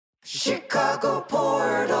Chicago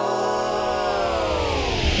Portal.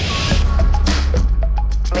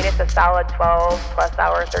 I mean, it's a solid 12-plus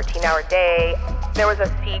hour, 13-hour day. There was a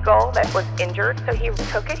seagull that was injured, so he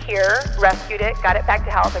took it here, rescued it, got it back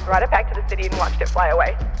to health, and brought it back to the city and watched it fly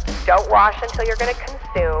away. Don't wash until you're going to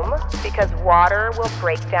consume, because water will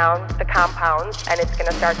break down the compounds, and it's going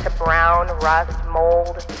to start to brown, rust,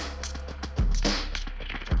 mold.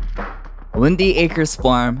 Windy Acres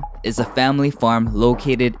Farm is a family farm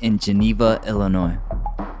located in Geneva, Illinois.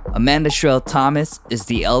 Amanda Shrell Thomas is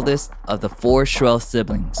the eldest of the 4 Shrell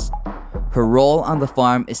siblings. Her role on the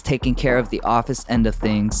farm is taking care of the office end of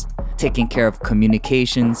things, taking care of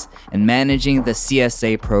communications, and managing the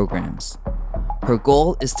CSA programs. Her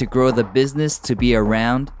goal is to grow the business to be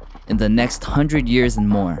around in the next 100 years and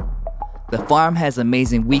more. The farm has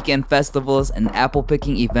amazing weekend festivals and apple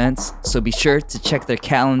picking events, so be sure to check their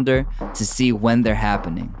calendar to see when they're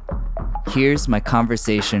happening. Here's my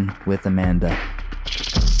conversation with Amanda.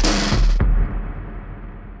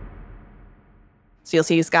 So you'll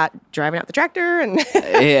see Scott driving out the tractor and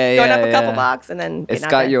going up a couple blocks and then... Is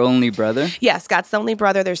Scott your only brother? Yeah, Scott's the only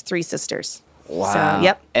brother. There's 3 sisters. Wow. So,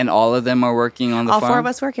 yep. And all of them are working on the farm? All 4 of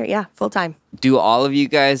us work here, yeah, full time. Do all of you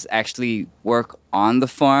guys actually work on the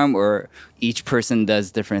farm, or each person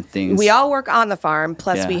does different things? We all work on the farm,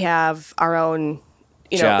 plus we have our own,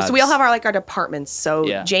 jobs. So we all have our departments.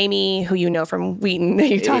 So Jamie, who you know from Wheaton,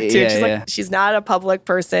 you talked to, she's not a public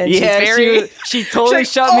person. Yeah, she's very, she totally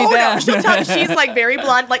shut me down. No. She's very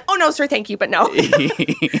blunt, oh no, sir, thank you, but no.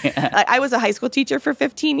 I was a high school teacher for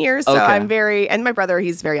 15 years, so I'm very, and my brother,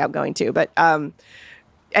 he's very outgoing too, but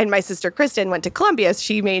and my sister Kristen went to Columbia.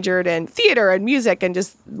 She majored in theater and music and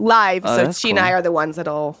just live. So she and I are the ones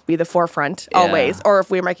that'll be the forefront always. Or if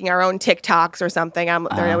we're making our own TikToks or something,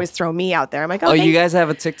 they always throw me out there. I'm like, oh, you guys have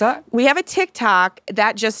a TikTok? We have a TikTok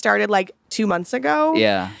that just started 2 months ago.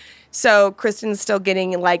 Yeah. So Kristen's still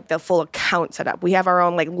getting the full account set up. We have our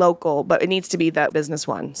own local, but it needs to be the business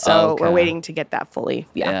one. So we're waiting to get that fully.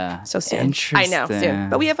 Yeah. So soon. Interesting. I know, soon.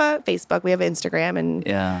 But we have a Facebook, we have Instagram, and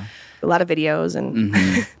a lot of videos and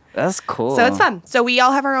that's cool. So it's fun. So we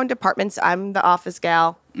all have our own departments. I'm the office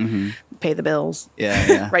gal. Pay the bills.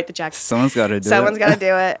 Yeah. Write the checks. Someone's got to do it. Someone's got to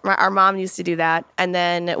do it. Our mom used to do that. And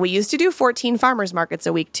then we used to do 14 farmers markets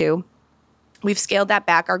a week too. We've scaled that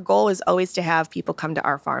back. Our goal is always to have people come to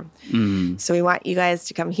our farm. So we want you guys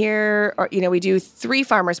to come here. Or, we do 3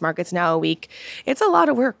 farmers markets now a week. It's a lot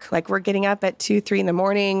of work. We're getting up at 2, 3 in the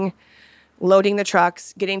morning, loading the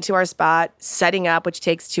trucks, getting to our spot, setting up, which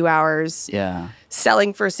takes 2 hours. Yeah.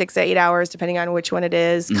 Selling for 6 to 8 hours, depending on which one it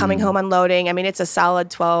is. Coming home, unloading. I mean, it's a solid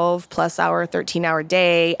 12-plus hour, 13-hour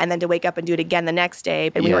day. And then to wake up and do it again the next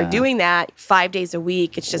day. And we were doing that 5 days a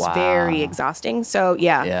week. It's just very exhausting. So,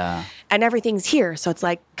 yeah. And everything's here. So it's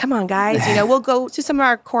come on, guys. We'll go to some of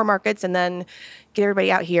our core markets and then get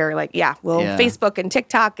everybody out here. We'll Facebook and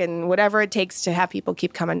TikTok and whatever it takes to have people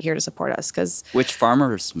keep coming here to support us. Which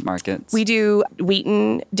farmers markets? We do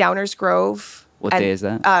Wheaton, Downers Grove. What day is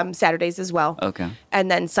that? Saturdays as well. Okay. And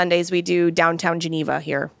then Sundays we do downtown Geneva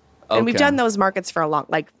here. Okay. And we've done those markets for a long,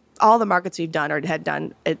 all the markets we've done or had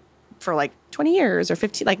done it for 20 years or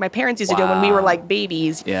 15. My parents used to do it when we were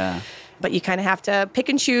babies. Yeah. But you kind of have to pick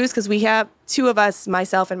and choose because we have 2 of us,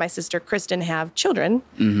 myself and my sister Kristen, have children.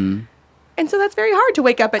 And so that's very hard to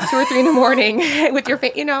wake up at 2 or 3 in the morning with your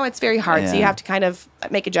it's very hard. So you have to kind of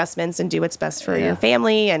make adjustments and do what's best for your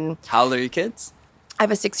family. And how old are your kids? I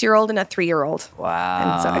have a 6-year-old and a 3-year-old.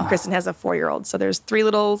 Wow. And Kristen has a 4-year-old. So there's 3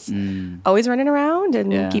 littles always running around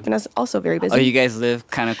and keeping us also very busy. Oh, you guys live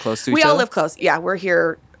kind of close to each other? We all live close. Yeah, we're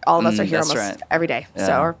here. All of us are here almost every day. Yeah.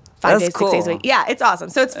 So we're 5 days, cool. 6 days a week. Yeah, it's awesome.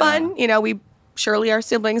 So it's fun. We surely are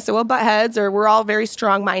siblings, so we'll butt heads, or we're all very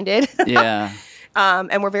strong-minded. Yeah.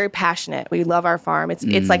 And we're very passionate. We love our farm. It's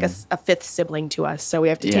like a 5th sibling to us. So we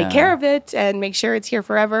have to take care of it and make sure it's here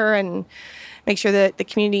forever and make sure that the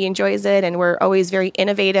community enjoys it. And we're always very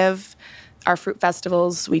innovative. Our fruit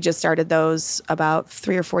festivals, we just started those about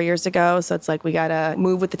 3 or 4 years ago. So it's we got to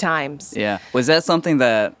move with the times. Yeah. Was that something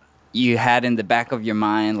that you had in the back of your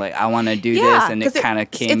mind, I want to do this, and it kind of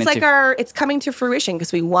came into... It's coming to fruition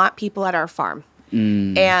because we want people at our farm.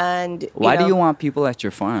 And why do you want people at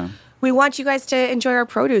your farm? We want you guys to enjoy our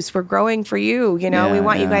produce. We're growing for you. We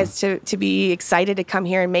want you guys to be excited to come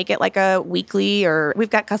here and make it a weekly, or we've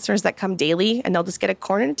got customers that come daily and they'll just get a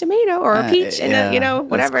corn and a tomato or a peach and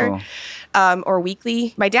whatever. Cool. Or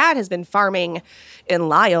weekly. My dad has been farming in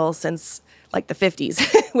Lisle since the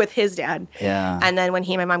 50s with his dad. Yeah. And then when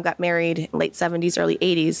he and my mom got married, late 70s, early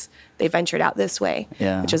 80s, they ventured out this way,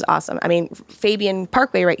 which is awesome. I mean, Fabian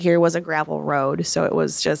Parkway right here was a gravel road. So it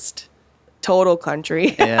was just total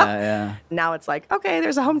country. Yeah. Now it's like, okay,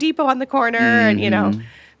 there's a Home Depot on the corner and,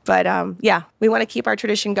 But we want to keep our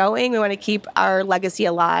tradition going. We want to keep our legacy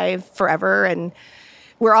alive forever. And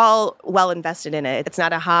we're all well invested in it. It's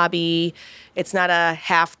not a hobby. It's not a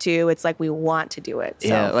have to. It's like we want to do it.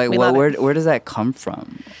 So where does that come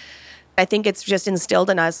from? I think it's just instilled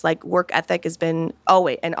in us. Like work ethic has been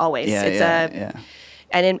always.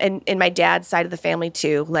 And in my dad's side of the family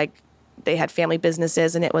too, like they had family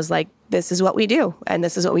businesses and it was like, this is what we do. And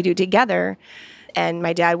this is what we do together. And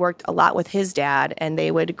my dad worked a lot with his dad and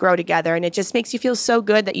they would grow together. And it just makes you feel so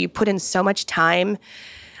good that you put in so much time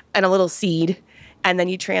and a little seed and then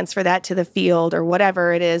you transfer that to the field or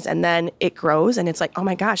whatever it is. And then it grows and it's like, oh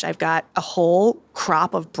my gosh, I've got a whole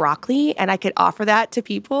crop of broccoli and I could offer that to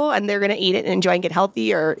people and they're going to eat it and enjoy and get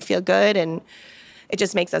healthy or feel good. And it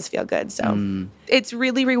just makes us feel good. So it's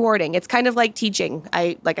really rewarding. It's kind of like teaching.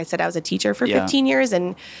 Like I said, I was a teacher for 15 years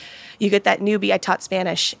and you get that newbie. I taught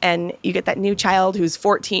Spanish, and you get that new child who's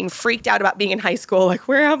 14, freaked out about being in high school. Like,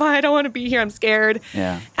 where am I? I don't want to be here. I'm scared.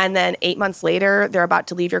 Yeah. And then 8 months later, they're about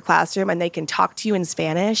to leave your classroom, and they can talk to you in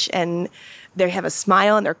Spanish, and they have a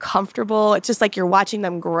smile, and they're comfortable. It's just like you're watching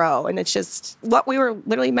them grow, and it's just what we were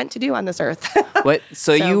literally meant to do on this earth.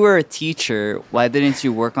 So you were a teacher. Why didn't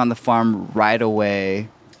you work on the farm right away?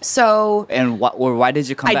 And why did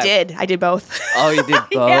you come back? I did both. Oh, you did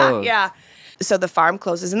both. Yeah. So the farm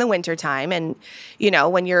closes in the wintertime. And,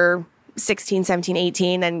 when you're 16, 17,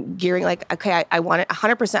 18 and gearing like, okay, I want it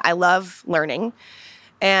 100%. I love learning.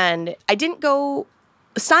 And I didn't go,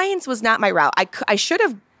 science was not my route. I should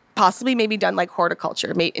have possibly maybe done like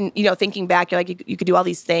horticulture. And, thinking back, you're like, you could do all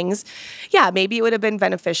these things. Yeah, maybe it would have been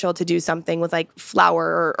beneficial to do something with like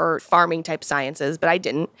flower or farming type sciences, but I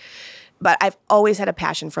didn't. But I've always had a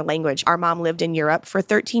passion for language. Our mom lived in Europe for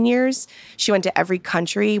 13 years. She went to every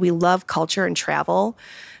country. We love culture and travel.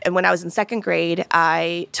 And when I was in second grade,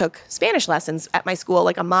 I took Spanish lessons at my school.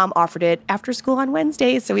 Like a mom offered it after school on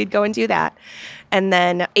Wednesdays, so we'd go and do that. And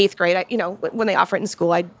then 8th grade, when they offer it in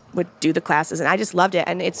school, I would do the classes, and I just loved it.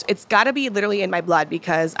 And it's got to be literally in my blood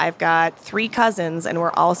because I've got 3 cousins, and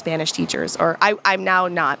we're all Spanish teachers. Or I'm now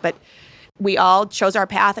not, but we all chose our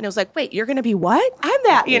path, and it was like, wait, you're going to be what? I'm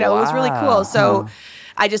that. It was really cool. So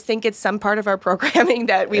I just think it's some part of our programming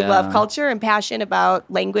that we love culture and passion about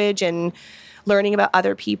language and learning about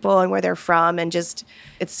other people and where they're from. And just,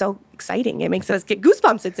 it's so exciting. It makes us get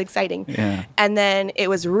goosebumps. It's exciting. Yeah. And then it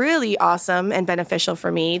was really awesome and beneficial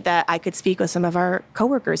for me that I could speak with some of our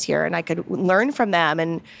coworkers here and I could learn from them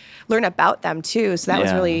and learn about them too. So that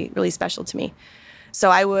was really, really special to me. So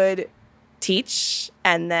I would teach,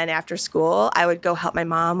 and then after school I would go help my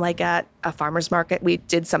mom like at a farmer's market. We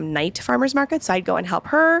did some night farmer's markets, so I'd go and help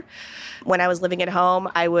her. When I was living at home,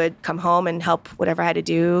 I would come home and help whatever I had to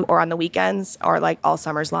do, or on the weekends, or like all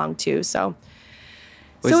summers long too. So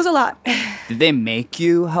it was a lot. Did they make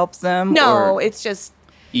you help them? No, it's just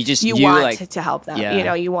you want like, to help them.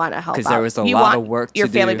 You want to help because there was a lot of work to your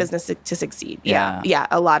do. Family business to succeed. Yeah,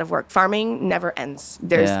 a lot of work. Farming never ends.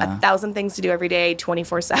 There's 1,000 things to do every day,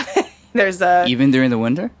 24/7. Even during the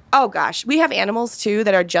winter? Oh gosh, we have animals too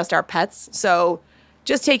that are just our pets. So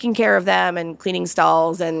just taking care of them and cleaning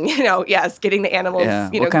stalls and getting the animals. Yeah.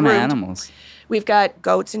 What kind groomed. of animals? We've got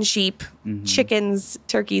goats and sheep, chickens,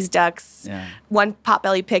 turkeys, ducks. Yeah. One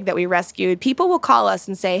potbelly pig that we rescued. People will call us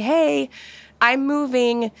and say, "Hey, I'm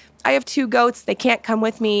moving. I have 2 goats. They can't come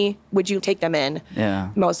with me. Would you take them in?" Yeah.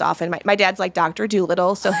 Most often. My dad's like Dr.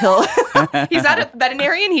 Dolittle, so he's not a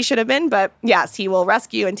veterinarian. He should have been, but yes, he will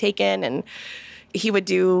rescue and take in. And he would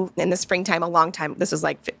do in the springtime, a long time. This was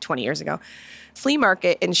like 20 years ago. Flea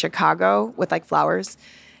market in Chicago with like flowers.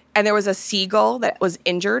 And there was a seagull that was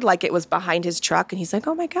injured, like it was behind his truck. And he's like,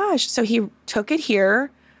 oh my gosh. So he took it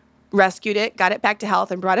here, rescued it, got it back to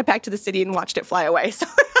health, and brought it back to the city and watched it fly away. So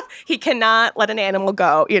he cannot let an animal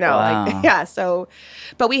go, Wow. So,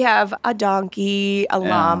 but we have a donkey, a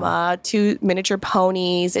llama, 2 miniature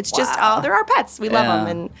ponies. It's just they're our pets. We love them.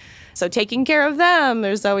 And so taking care of them,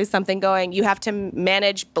 there's always something going. You have to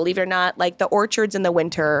manage, believe it or not, like the orchards in the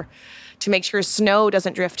winter to make sure snow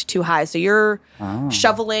doesn't drift too high. So you're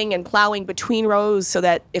shoveling and plowing between rows so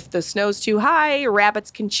that if the snow's too high,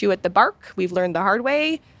 rabbits can chew at the bark. We've learned the hard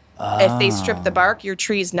way. If they strip the bark, your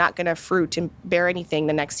tree's not going to fruit and bear anything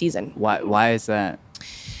the next season. Why is that?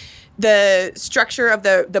 The structure of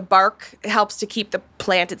the bark helps to keep the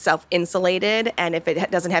plant itself insulated. And if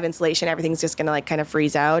it doesn't have insulation, everything's just going to like kind of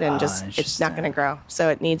freeze out and it's not going to grow. So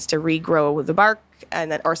it needs to regrow the bark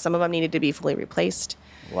or some of them needed to be fully replaced.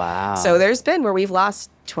 Wow. So there's been where we've lost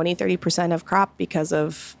 20-30% of crop because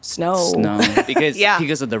of snow.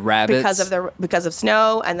 Because of the rabbits. Because of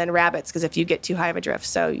snow and then rabbits, because if you get too high of a drift.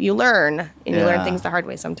 So you learn, and you learn things the hard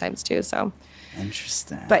way sometimes too. So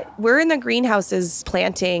interesting. But we're in the greenhouses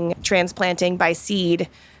transplanting by seed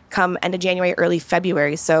come end of January, early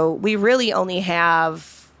February. So we really only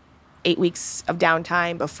have 8 weeks of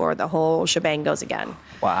downtime before the whole shebang goes again.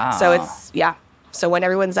 Wow. So So when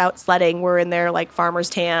everyone's out sledding, we're in there like farmer's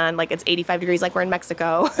tan, like it's 85 degrees, like we're in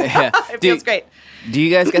Mexico. It feels great. Do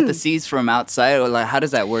you guys get the seeds from outside, or like how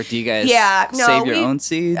does that work? Do you guys save your own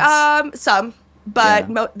seeds? Some,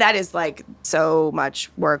 but that is like so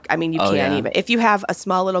much work. I mean, you can't even. If you have a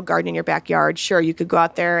small little garden in your backyard, sure, you could go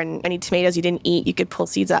out there and any tomatoes you didn't eat, you could pull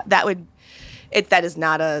seeds out. That is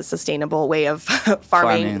not a sustainable way of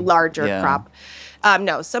farming larger crop.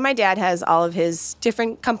 No. So my dad has all of his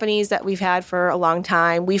different companies that we've had for a long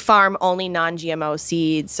time. We farm only non-GMO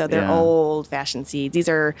seeds, so they're old-fashioned seeds. These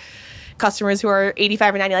are customers who are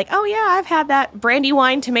 85 or 90, like, oh, yeah, I've had that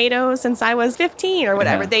Brandywine tomato since I was 15 or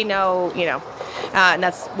whatever. They know, and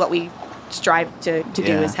that's what we strive to do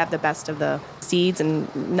is have the best of the seeds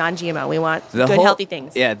and non-GMO. We want healthy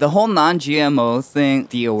things. Yeah, the whole non-GMO thing,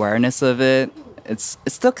 the awareness of it, it's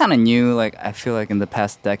still kind of new, like I feel like in the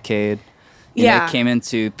past decade. It came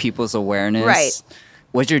into people's awareness. Right.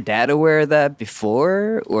 Was your dad aware of that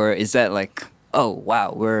before? Or is that like, oh,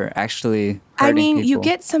 wow, we're actually hurting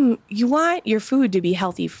people? You want your food to be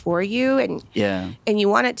healthy for you. And you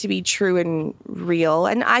want it to be true and real.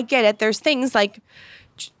 And I get it. There's things like,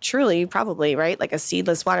 truly, probably, right? Like a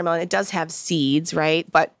seedless watermelon. It does have seeds, right?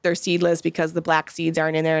 But they're seedless because the black seeds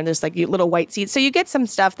aren't in there and there's like little white seeds. So you get some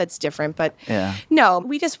stuff that's different. But no,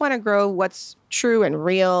 we just want to grow what's true and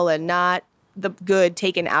real and not the good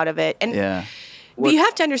taken out of it. And you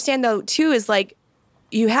have to understand though too is like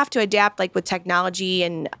you have to adapt like with technology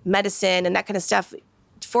and medicine and that kind of stuff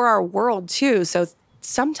for our world too. So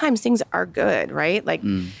sometimes things are good, right? Like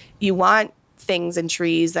you want things and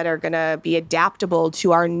trees that are going to be adaptable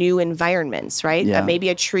to our new environments, right? Maybe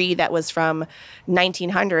a tree that was from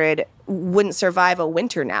 1900 wouldn't survive a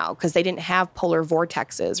winter now because they didn't have polar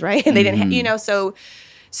vortexes, right? And they didn't have,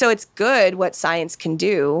 So it's good what science can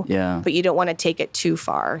do, but you don't want to take it too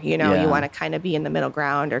far. You want to kind of be in the middle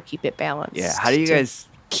ground or keep it balanced. Yeah. How do you guys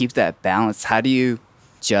keep that balance? How do you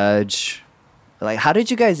judge? Like, how did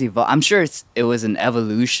you guys evolve? I'm sure it was an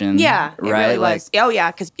evolution. Yeah, it right? really was. Oh, yeah,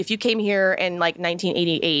 because if you came here in like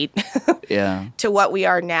 1988 to what we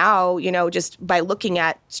are now, just by looking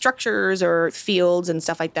at structures or fields and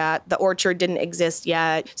stuff like that, the orchard didn't exist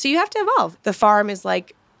yet. So you have to evolve. The farm is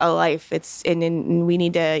like a life. And we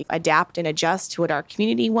need to adapt and adjust to what our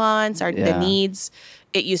community wants, the needs.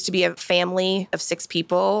 It used to be a family of 6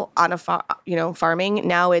 people on a farming.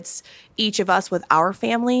 Now it's each of us with our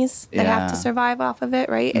families that have to survive off of it,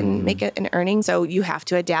 right? And make it an earning. So you have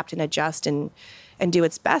to adapt and adjust and do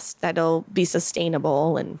its best. That'll be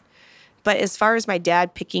sustainable. But as far as my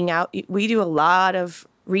dad picking out, we do a lot of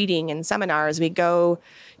reading and seminars. We go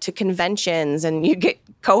to conventions and you get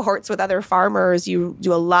cohorts with other farmers. You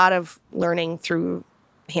do a lot of learning through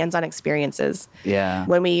hands-on experiences. Yeah.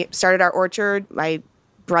 When we started our orchard, my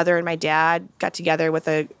brother and my dad got together with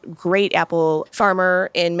a great apple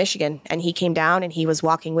farmer in Michigan, and he came down and he was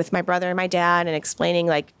walking with my brother and my dad and explaining,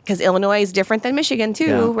 like, because Illinois is different than Michigan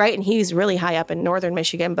too, right? And he's really high up in northern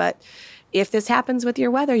Michigan, but if this happens with your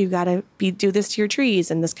weather, you got to do this to your trees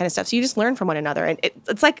and this kind of stuff. So you just learn from one another. And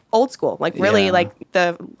it's like old school, like really like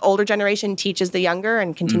the older generation teaches the younger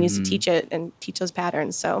and continues to teach it and teach those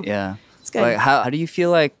patterns. So it's good. Like, how do you feel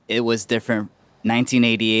like it was different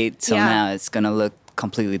 1988 till now? It's going to look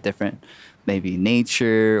completely different. Maybe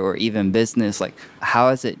nature or even business. Like, how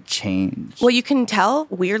has it changed? Well, you can tell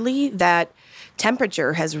weirdly that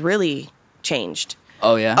temperature has really changed.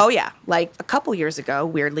 Oh, yeah? Oh, yeah. Like a couple years ago,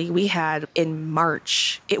 weirdly, we had in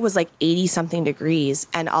March, it was like 80-something degrees.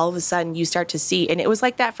 And all of a sudden you start to see, and it was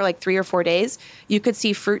like that for like 3 or 4 days, you could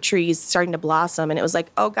see fruit trees starting to blossom. And it was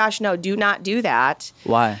like, oh, gosh, no, do not do that.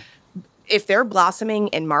 Why? If they're blossoming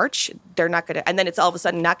in March, they're not going to, and then it's all of a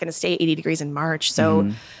sudden not going to stay 80 degrees in March. So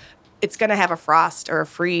it's going to have a frost or a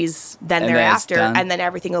freeze then thereafter, and then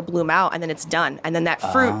everything will bloom out, and then it's done. And then that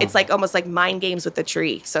fruit, it's like almost like mind games with the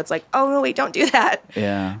tree. So it's like, oh, no, wait, don't do that.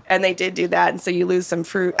 Yeah. And they did do that, and so you lose some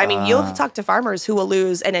fruit. I mean, you'll talk to farmers who will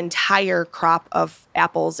lose an entire crop of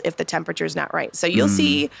apples if the temperature's not right. So you'll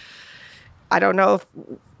see, I don't know if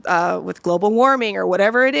with global warming or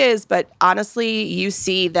whatever it is, but honestly, you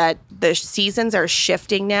see that the seasons are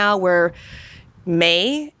shifting now where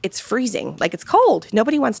May, it's freezing. Like, it's cold.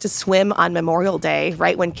 Nobody wants to swim on Memorial Day,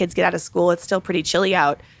 right? When kids get out of school, it's still pretty chilly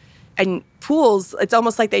out. And pools, it's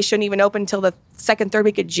almost like they shouldn't even open until the second, third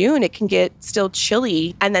week of June. It can get still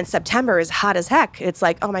chilly. And then September is hot as heck. It's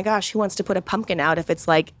like, oh my gosh, who wants to put a pumpkin out if it's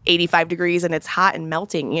like 85 degrees and it's hot and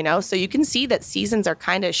melting, you know? So you can see that seasons are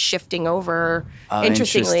kind of shifting over.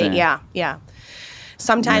 Interestingly. Yeah.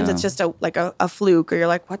 Sometimes it's just a fluke, or you're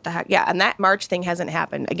like, what the heck? Yeah, and that March thing hasn't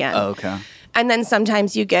happened again. Oh, okay. And then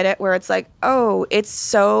sometimes you get it where it's like, oh, it's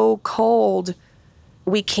so cold,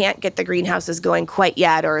 we can't get the greenhouses going quite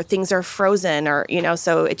yet, or things are frozen, or, you know,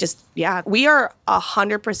 so it just, we are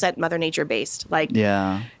 100% Mother Nature based. Like,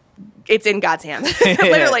 it's in God's hands.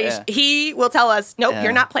 Literally, He will tell us, nope,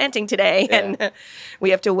 you're not planting today, and we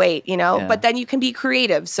have to wait, you know? But then you can be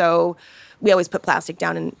creative. So we always put plastic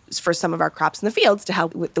down for some of our crops in the fields to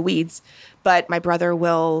help with the weeds. But my brother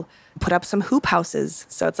will put up some hoop houses.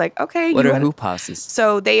 So it's like, okay. What are hoop houses?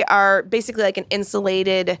 So they are basically like an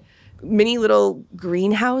insulated mini little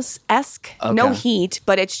greenhouse-esque. Okay. No heat,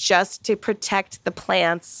 but it's just to protect the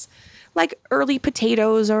plants, like early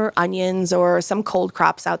potatoes or onions or some cold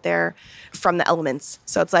crops out there, from the elements.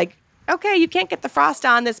 So it's like, okay, you can't get the frost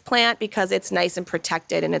on this plant because it's nice and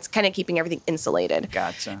protected, and it's kind of keeping everything insulated.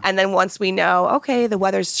 Gotcha. And then once we know, okay, the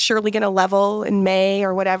weather's surely going to level in May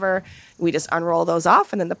or whatever, we just unroll those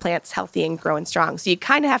off, and then the plant's healthy and growing strong. So you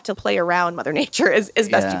kind of have to play around Mother Nature as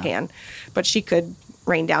best you can. But she could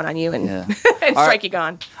rain down on you and, and strike you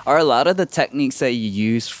gone. Are a lot of the techniques that you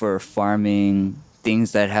use for farming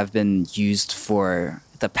things that have been used for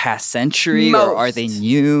the past century, or are they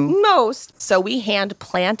new? Most. So we hand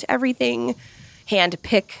plant everything, hand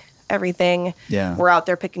pick everything. Yeah. We're out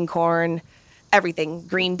there picking corn, everything,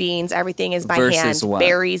 green beans, everything is by hand. What?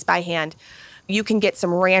 Berries by hand. You can get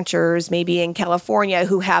some ranchers maybe in California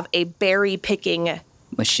who have a berry picking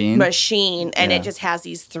machine, and it just has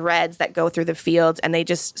these threads that go through the fields, and they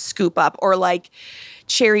just scoop up, or like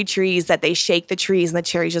cherry trees that they shake the trees and the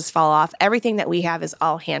cherries just fall off. Everything that we have is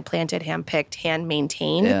all hand planted, hand picked, hand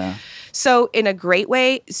maintained. Yeah. So in a great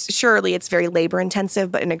way, surely it's very labor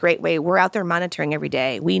intensive, but in a great way, we're out there monitoring every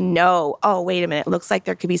day. We know, oh, wait a minute, it looks like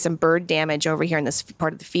there could be some bird damage over here in this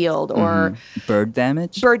part of the field, or bird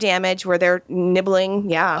damage? Bird damage where they're nibbling.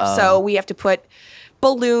 Yeah. So we have to put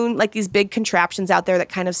balloon, like these big contraptions out there that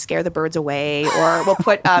kind of scare the birds away, or we'll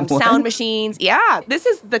put sound machines. Yeah, this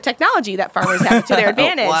is the technology that farmers have to their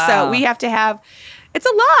advantage. Wow. So we have to have, it's a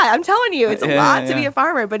lot. I'm telling you, it's a lot to be a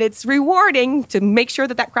farmer, but it's rewarding to make sure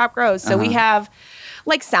that crop grows. So we have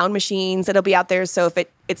like sound machines that'll be out there. So if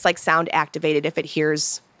it's like sound activated, if it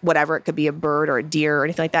hears whatever, it could be a bird or a deer or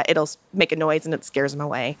anything like that, it'll make a noise and it scares them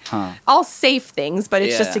away. All safe things, but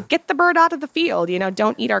it's just to get the bird out of the field, you know,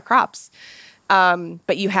 don't eat our crops.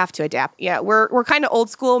 But you have to adapt. Yeah, we're kind of old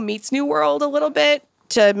school meets new world a little bit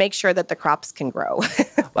to make sure that the crops can grow.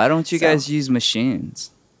 Why don't you guys use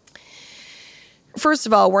machines? First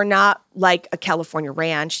of all, we're not like a California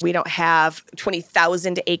ranch. We don't have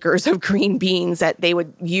 20,000 acres of green beans that they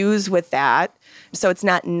would use with that. So it's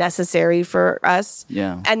not necessary for us.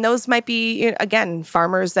 Yeah. And those might be, again,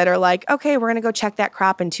 farmers that are like, okay, we're going to go check that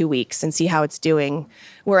crop in 2 weeks and see how it's doing.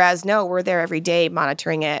 Whereas, no, we're there every day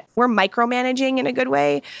monitoring it. We're micromanaging in a good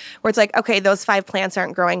way, where it's like, okay, those 5 plants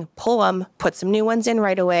aren't growing, pull them, put some new ones in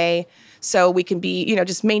right away. So we can be,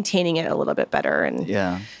 just maintaining it a little bit better.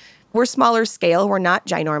 And we're smaller scale. We're not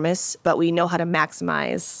ginormous, but we know how to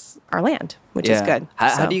maximize our land, which is good.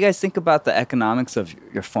 How do you guys think about the economics of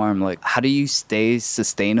your farm? Like, how do you stay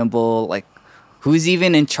sustainable? Like, who's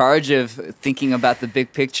even in charge of thinking about the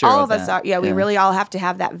big picture? All of us are. Yeah, we really all have to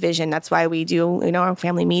have that vision. That's why we do, our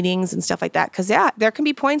family meetings and stuff like that. Because, there can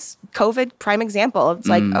be points, COVID, prime example. It's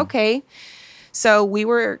like, okay. So we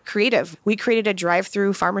were creative. We created a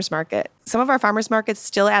drive-through farmers market. Some of our farmers markets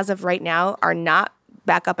still, as of right now, are not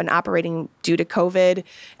back up and operating due to COVID,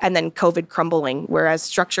 and then COVID crumbling, whereas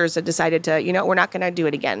structures had decided to, we're not going to do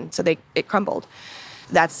it again. So it crumbled.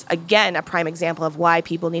 That's, again, a prime example of why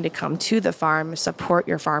people need to come to the farm, support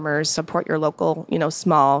your farmers, support your local,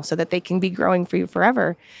 small, so that they can be growing for you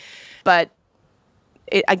forever. But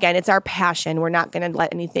again, it's our passion. We're not going to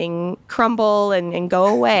let anything crumble and go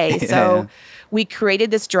away. So we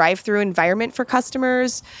created this drive-through environment for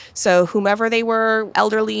customers. So whomever they were,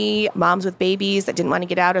 elderly, moms with babies that didn't want to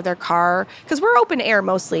get out of their car, because we're open air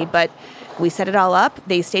mostly, but we set it all up.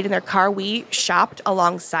 They stayed in their car. We shopped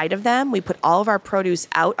alongside of them. We put all of our produce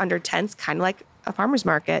out under tents, kind of like a farmer's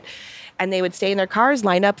market. And they would stay in their cars,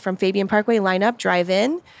 line up from Fabian Parkway, line up, drive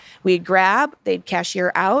in. We'd grab, they'd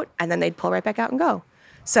cashier out, and then they'd pull right back out and go.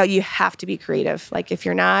 So you have to be creative. Like, if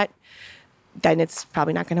you're not, then it's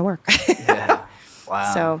probably not going to work.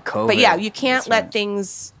 Wow. So, COVID. but yeah, you can't That's let right.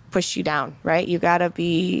 things push you down, right? You got to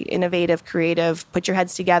be innovative, creative, put your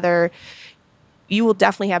heads together. You will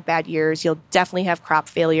definitely have bad years. You'll definitely have crop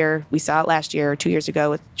failure. We saw it last year or 2 years ago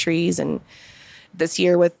with trees, and this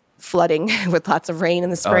year with flooding with lots of rain in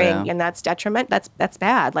the spring. yeah. And that's detriment. That's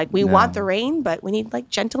bad. Like we want the rain, but we need like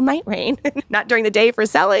gentle night rain, not during the day for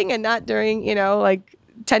selling and not during, like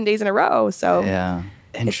 10 days in a row. So Yeah.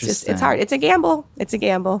 Interesting. it's hard. It's a gamble. It's a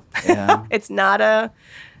gamble. Yeah. It's not a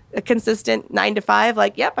consistent 9 to 5.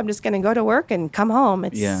 Like, yep, I'm just going to go to work and come home.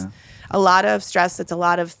 It's a lot of stress. It's a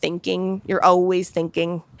lot of thinking. You're always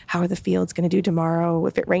thinking, how are the fields going to do tomorrow?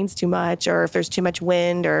 If it rains too much or if there's too much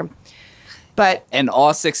wind but And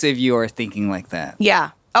all 6 of you are thinking like that.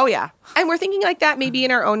 yeah. Oh, yeah. And we're thinking like that maybe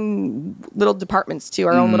in our own little departments too,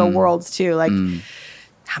 our own little worlds too. Like,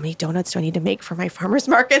 how many donuts do I need to make for my farmers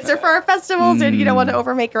markets or for our festivals? And you don't want to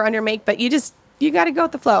overmake or undermake, but you got to go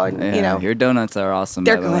with the flow. And, Your donuts are awesome.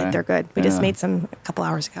 they're by the good. way. They good. We just made some a couple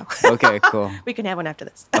hours ago. Okay, cool. We can have one after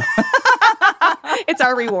this. It's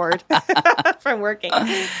our reward from working.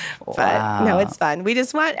 But no, it's fun. We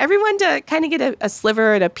just want everyone to kind of get a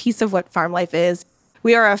sliver and a piece of what farm life is.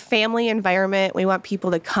 We are a family environment. We want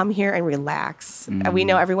people to come here and relax. And we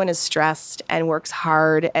know everyone is stressed and works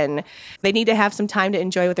hard, and they need to have some time to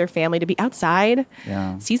enjoy with their family, to be outside,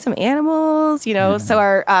 see some animals, So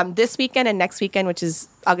our this weekend and next weekend, which is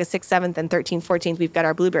August 6th, 7th, and 13th, 14th, we've got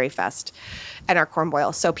our Blueberry Fest and our Corn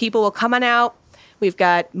Boil. So people will come on out. We've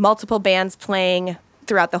got multiple bands playing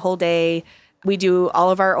throughout the whole day. We do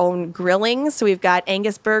all of our own grilling. So we've got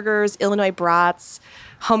Angus burgers, Illinois brats,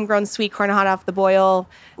 homegrown sweet corn hot off the boil,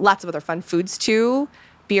 lots of other fun foods too,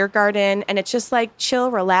 beer garden. And it's just like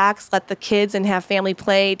chill, relax, let the kids and have family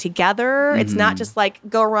play together. It's not just like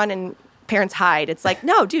go run and parents hide. It's like,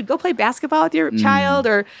 no, dude, go play basketball with your child.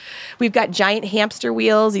 Or we've got giant hamster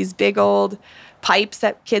wheels, these big old pipes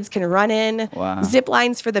that kids can run in, zip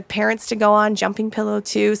lines for the parents to go on, jumping pillow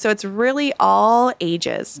too. So it's really all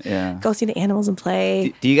ages. Yeah. Go see the animals and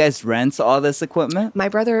play. Do you guys rent all this equipment? My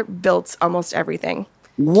brother built almost everything.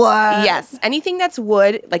 What? Yes. Anything that's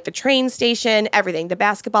wood, like the train station, everything, the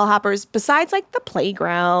basketball hoppers, besides like the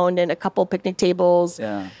playground and a couple picnic tables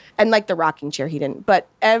and like the rocking chair he didn't. But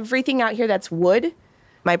everything out here that's wood,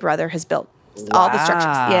 my brother has built. All the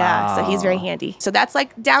structures. Yeah. So he's very handy. So that's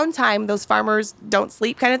like downtime. Those farmers don't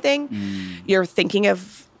sleep kind of thing. You're thinking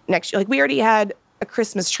of next year. Like we already had a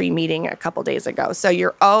Christmas tree meeting a couple days ago. So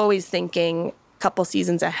you're always thinking a couple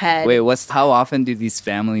seasons ahead. Wait, how often do these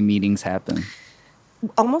family meetings happen?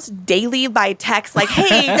 Almost daily by text, like,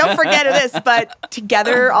 hey, don't forget this. But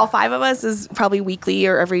together, all 5 of us is probably weekly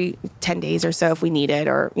or every 10 days or so if we need it,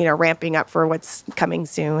 or, ramping up for what's coming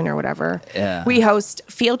soon or whatever. Yeah. We host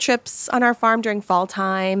field trips on our farm during fall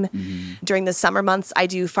time. During the summer months, I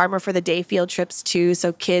do Farmer for the Day field trips too.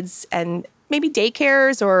 So kids and maybe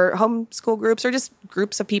daycares or homeschool groups or just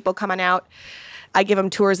groups of people coming out. I give them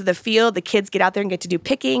tours of the field. The kids get out there and get to do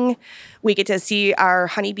picking. We get to see our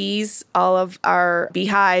honeybees, all of our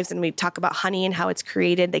beehives, and we talk about honey and how it's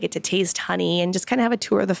created. They get to taste honey and just kind of have a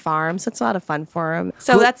tour of the farm. So it's a lot of fun for them.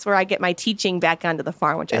 So that's where I get my teaching back onto the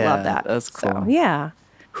farm, which I love that. That's cool. So, yeah.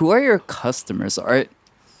 Who are your customers?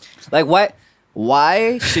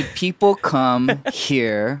 Why should people come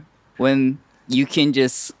here when you can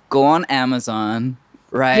just go on Amazon,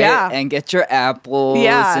 right? Yeah. And get your apples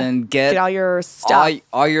and get all your stuff.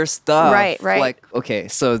 All your stuff. Right. Like, okay,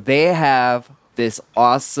 so they have this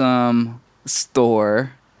awesome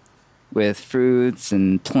store with fruits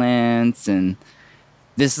and plants, and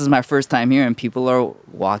this is my first time here, and people are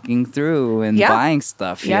walking through and buying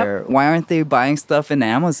stuff here. Why aren't they buying stuff in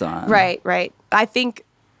Amazon? Right. I think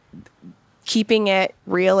keeping it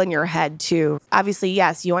real in your head too. Obviously,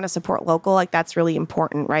 yes, you want to support local. Like that's really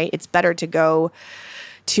important, right? It's better to go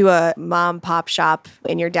to a mom pop shop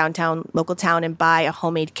in your downtown local town and buy a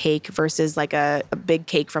homemade cake versus like a big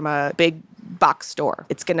cake from a big box store.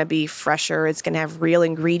 It's going to be fresher. It's going to have real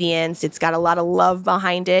ingredients. It's got a lot of love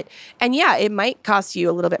behind it. And yeah, it might cost you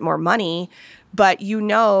a little bit more money, but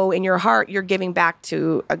in your heart, you're giving back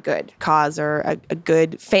to a good cause or a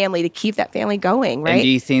good family to keep that family going, right? And do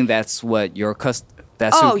you think that's what your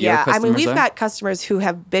that's oh, who your yeah. customers I mean, we've are? got customers who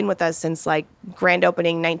have been with us since like grand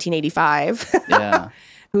opening 1985. Yeah.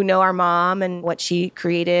 Who know our mom and what she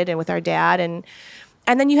created and with our dad. And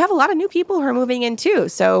then you have a lot of new people who are moving in too.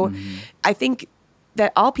 So I think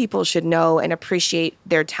that all people should know and appreciate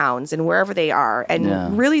their towns and wherever they are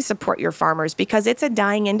and really support your farmers because it's a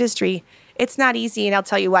dying industry. It's not easy. And I'll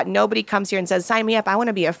tell you what, nobody comes here and says, sign me up. I want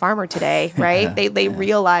to be a farmer today, right? They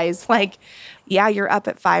realize like, yeah, you're up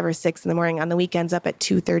at 5 or 6 in the morning. On the weekends, up at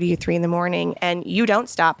 2:30 or 3 in the morning, and you don't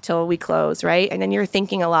stop till we close, right? And then you're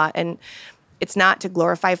thinking a lot. And it's not to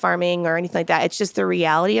glorify farming or anything like that. It's just the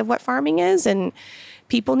reality of what farming is. And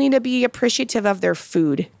people need to be appreciative of their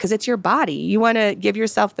food because it's your body. You want to give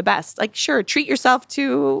yourself the best. Like, sure, treat yourself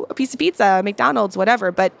to a piece of pizza, McDonald's,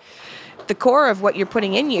 whatever. But the core of what you're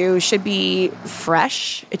putting in you should be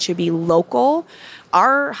fresh. It should be local.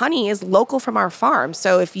 Our honey is local from our farm.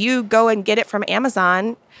 So if you go and get it from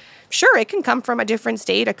Amazon, sure, it can come from a different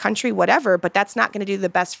state, a country, whatever, but that's not going to do the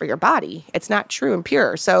best for your body. It's not true and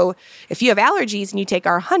pure. So if you have allergies and you take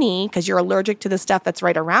our honey because you're allergic to the stuff that's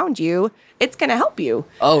right around you, it's going to help you.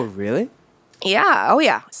 Oh, really? Yeah. Oh,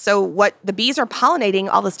 yeah. So what the bees are pollinating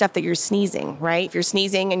all the stuff that you're sneezing, right? If you're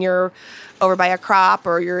sneezing and you're over by a crop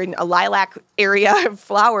or you're in a lilac area of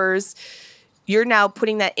flowers, you're now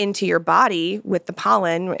putting that into your body with the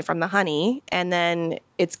pollen from the honey. And then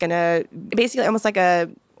it's going to basically almost like I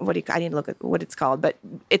need to look at what it's called, but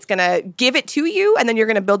it's going to give it to you, and then you're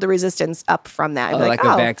going to build the resistance up from that. Like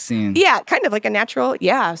a vaccine. Yeah, kind of like a natural.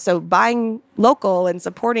 Yeah. So buying local and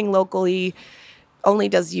supporting locally only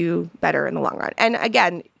does you better in the long run. And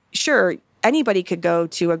again, sure, anybody could go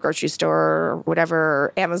to a grocery store or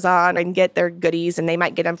whatever, Amazon, and get their goodies, and they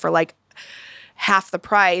might get them for like half the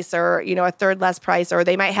price or, a third less price, or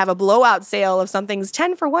they might have a blowout sale of something's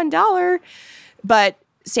 10 for $1. But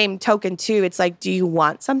same token too, it's like, do you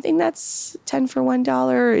want something that's 10 for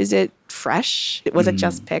 $1? Is it fresh? Was it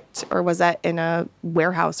just picked, or was that in a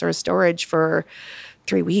warehouse or a storage for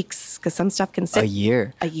 3 weeks? Because some stuff can sit a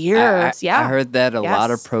year. Yeah. I heard that a lot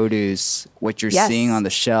of produce, what you're seeing on the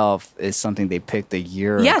shelf, is something they picked a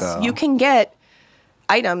year ago. Yes, you can get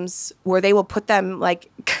items where they will put them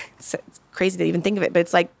like, it's crazy to even think of it, but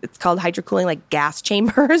it's called hydrocooling, like gas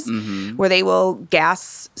chambers, where they will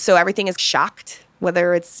gas, so everything is shocked,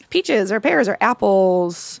 whether it's peaches or pears or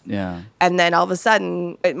apples. Yeah. And then all of a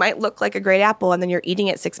sudden, it might look like a great apple, and then you're eating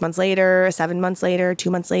it 6 months later, 7 months later,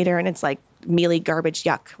 2 months later, and it's like mealy garbage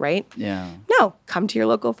yuck, right? Yeah. No, come to your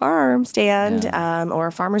local farm stand or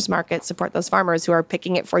a farmer's market. Support those farmers who are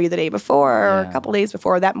picking it for you the day before or a couple days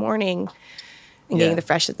before, that morning, and getting the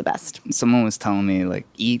fresh is the best. Someone was telling me, like,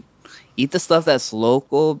 eat the stuff that's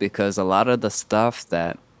local, because a lot of the stuff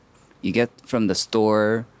that you get from the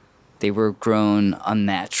store, they were grown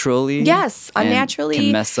unnaturally. Yes, unnaturally.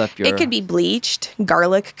 Can mess up your... It could be bleached.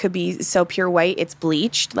 Garlic could be so pure white, it's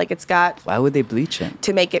bleached. Like, it's got... Why would they bleach it?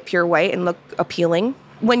 To make it pure white and look appealing.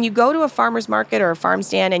 When you go to a farmer's market or a farm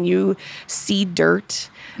stand and you see dirt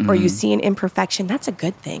or you see an imperfection, that's a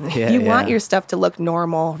good thing. You want your stuff to look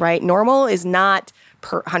normal, right? Normal is not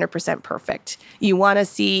 100% perfect. You want to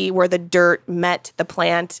see where the dirt met the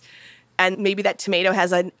plant, and maybe that tomato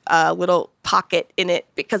has a little pocket in it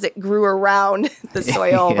because it grew around the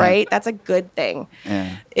soil, right? That's a good thing.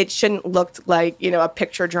 Yeah. It shouldn't look like, a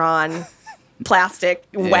picture-drawn plastic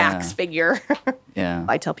wax figure. Yeah.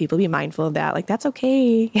 I tell people, be mindful of that. Like, that's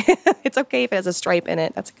okay. It's okay if it has a stripe in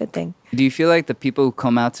it. That's a good thing. Do you feel like the people who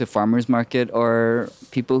come out to farmers market are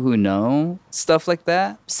people who know stuff like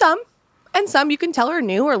that? Some. And some you can tell are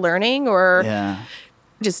new or learning or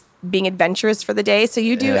just being adventurous for the day. So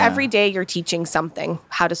you do every day you're teaching something,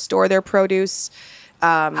 how to store their produce.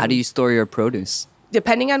 How do you store your produce?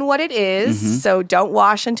 Depending on what it is. So don't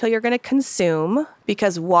wash until you're going to consume,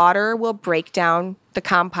 because water will break down the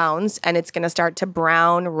compounds and it's going to start to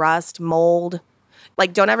brown, rust, mold.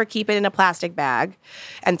 Like, don't ever keep it in a plastic bag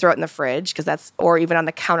and throw it in the fridge, or even on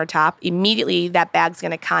the countertop. Immediately that bag's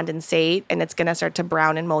going to condensate and it's going to start to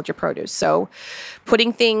brown and mold your produce. So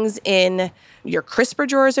putting things in your crisper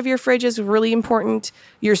drawers of your fridge is really important.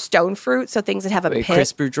 Your stone fruit, so things that have a pit.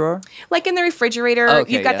 Crisper drawer? Like in the refrigerator,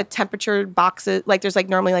 you've got the temperature boxes. Like, there's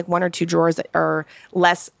normally 1 or 2 drawers that are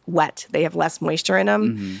less wet. They have less moisture in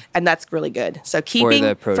them, and that's really good. So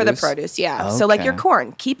keeping for the produce, So like your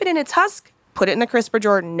corn, keep it in its husk. Put it in the crisper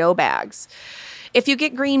drawer, no bags. If you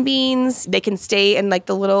get green beans, they can stay in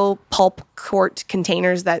the little pulp quart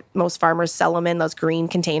containers that most farmers sell them in, those green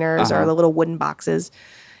containers or the little wooden boxes.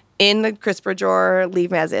 In the crisper drawer, leave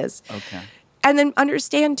them as is. Okay. And then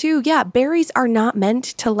understand too, berries are not meant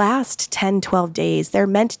to last 10, 12 days. They're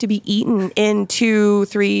meant to be eaten in 2,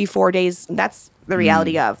 3, 4 days. That's the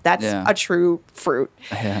reality of. That's a true fruit.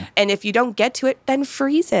 Yeah. And if you don't get to it, then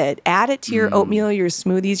freeze it. Add it to your oatmeal, your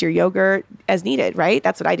smoothies, your yogurt as needed, right?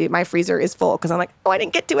 That's what I do. My freezer is full because I'm like, I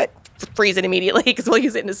didn't get to it. Freeze it immediately because we'll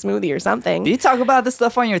use it in a smoothie or something. Do you talk about this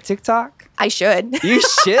stuff on your TikTok? I should. You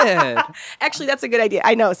should. Actually, that's a good idea.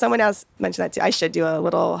 I know. Someone else mentioned that too. I should do a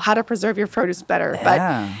little how to preserve your produce better.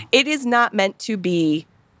 But it is not meant to be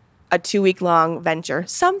a 2-week-long venture.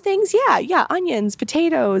 Some things, yeah, onions,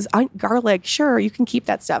 potatoes, garlic, sure, you can keep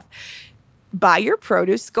that stuff. Buy your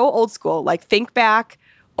produce, go old school, like think back,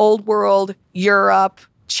 old world, Europe,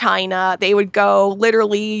 China. They would go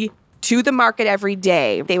literally to the market every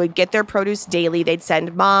day. They would get their produce daily. They'd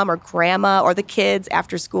send mom or grandma or the kids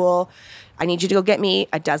after school. I need you to go get me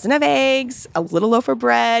a dozen of eggs, a little loaf of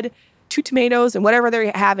bread, 2 tomatoes, and whatever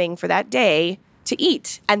they're having for that day to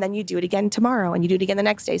eat. And then you do it again tomorrow and you do it again the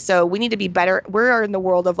next day. So we need to be better. We're in the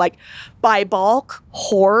world of like buy bulk,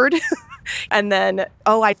 hoard, and then,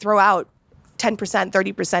 I throw out 10%,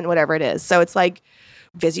 30%, whatever it is. So it's like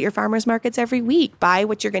visit your farmers markets every week, buy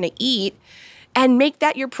what you're going to eat, and make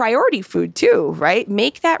that your priority food too, right?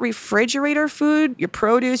 Make that refrigerator food, your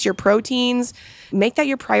produce, your proteins, make that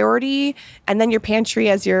your priority, and then your pantry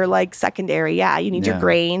as your like secondary. Yeah, you need your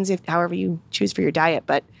grains, however you choose for your diet,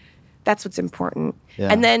 but that's what's important. Yeah.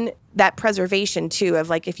 And then that preservation too of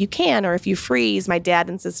like if you can or if you freeze. My dad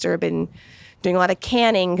and sister have been doing a lot of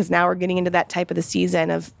canning because now we're getting into that type of the season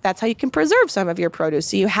of that's how you can preserve some of your produce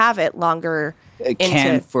so you have it longer.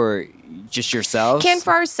 Can for just yourselves? Can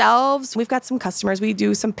for ourselves. We've got some customers. We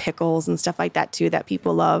do some pickles and stuff like that too that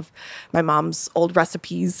people love. My mom's old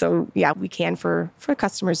recipes. So yeah, we can for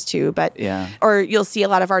customers too. But or you'll see a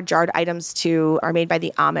lot of our jarred items too are made by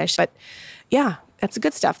the Amish. But yeah, that's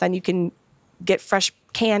good stuff. Then you can get fresh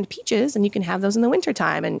canned peaches and you can have those in the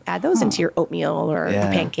wintertime and add those into your oatmeal or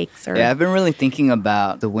pancakes. Or I've been really thinking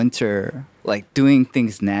about the winter, like doing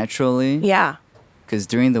things naturally. Yeah. Because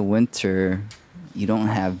during the winter, you don't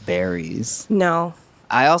have berries. No.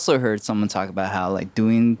 I also heard someone talk about how like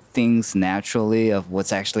doing things naturally of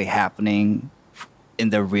what's actually happening in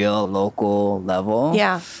the real local level.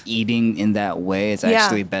 Yeah. Eating in that way is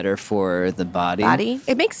actually better for the body.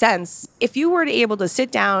 It makes sense. If you were to able to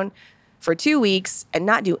sit down for 2 weeks and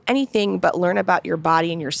not do anything but learn about your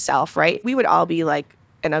body and yourself, right? We would all be like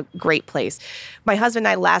in a great place. My husband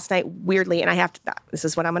and I last night, weirdly, and this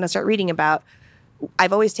is what I'm going to start reading about.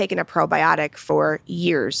 I've always taken a probiotic for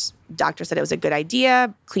years. Doctor said it was a good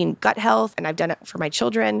idea, clean gut health, and I've done it for my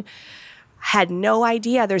children. Had no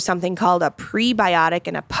idea there's something called a prebiotic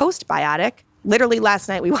and a postbiotic. Literally last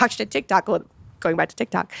night we watched a TikTok, going back to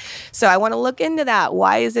TikTok. So I want to look into that.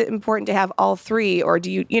 Why is it important to have all three? Or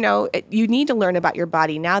do you need to learn about your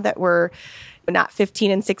body now that we're not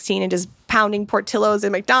 15 and 16 and just pounding Portillo's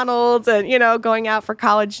and McDonald's and, going out for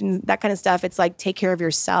college and that kind of stuff. It's like take care of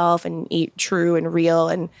yourself and eat true and real.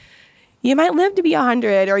 And you might live to be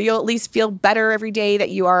 100 or you'll at least feel better every day that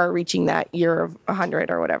you are reaching that year of 100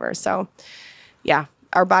 or whatever. So yeah,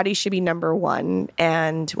 our body should be number one.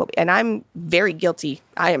 And I'm very guilty.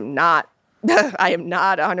 I am not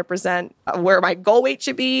 100% where my goal weight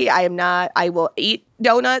should be. I will eat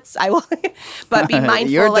donuts. But be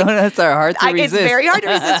mindful. Your donuts are hard to resist. It's very hard to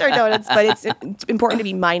resist our donuts, but it's important to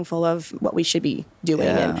be mindful of what we should be doing.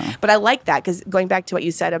 Yeah. But I like that because going back to what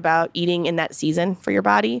you said about eating in that season for your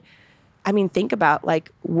body, I mean, think about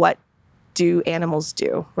like what do animals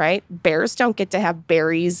do, right? Bears don't get to have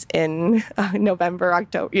berries in November,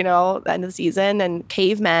 October, end of the season. And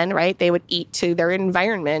cavemen, right? They would eat to their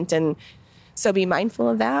environment. And so be mindful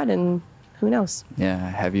of that and who knows? Yeah.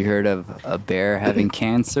 Have you heard of a bear having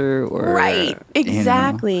cancer? Or, right.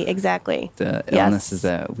 Exactly. The illnesses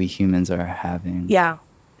that we humans are having. Yeah,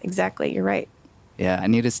 exactly. You're right. Yeah. I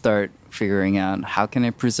need to start figuring out how can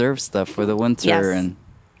I preserve stuff for the winter. Yes. And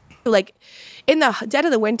like in the dead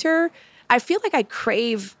of the winter, I feel like I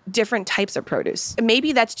crave different types of produce.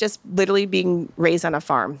 Maybe that's just literally being raised on a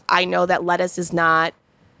farm. I know that lettuce is not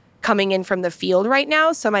coming in from the field right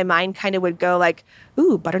now. So my mind kind of would go like,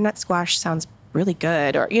 ooh, butternut squash sounds really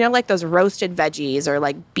good. Or, like those roasted veggies or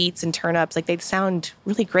like beets and turnips, like they sound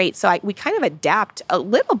really great. So we kind of adapt a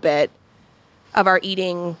little bit of our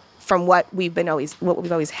eating from what we've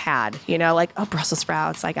always had, like, Brussels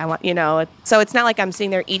sprouts, like I want, so it's not like I'm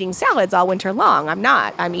sitting there eating salads all winter long. I'm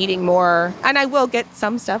not. I'm eating more, and I will get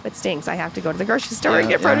some stuff. It stinks. I have to go to the grocery store and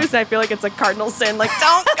get produce, and I feel like it's a cardinal sin. Like,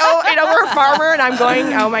 don't go, we're a farmer, and I'm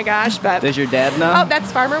going, oh my gosh. But does your dad know? Oh, that's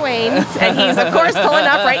Farmer Wayne, and he's, of course, pulling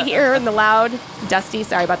up right here in the loud, dusty,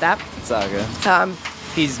 sorry about that. It's all good.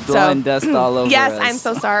 He's blowing dust all over yes, us. I'm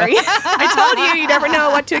so sorry. I told you never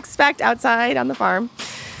know what to expect outside on the farm.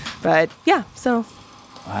 But yeah, so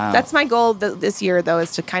that's my goal this year, though,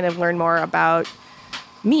 is to kind of learn more about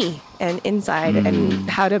me and inside and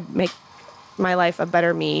how to make my life a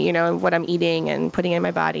better me, and what I'm eating and putting in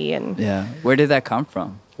my body. And yeah, where did that come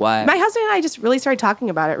from? Why? My husband and I just really started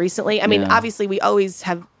talking about it recently. I mean, obviously, we always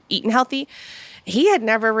have eaten healthy. He had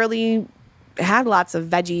never really had lots of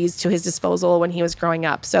veggies to his disposal when he was growing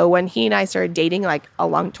up. So when he and I started dating, like a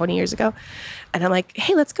long 20 years ago, And I'm like,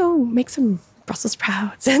 hey, let's go make some Brussels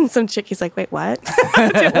sprouts. And some chick, he's like, wait, what?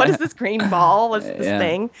 What is this green ball? What's this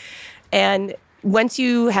thing? And once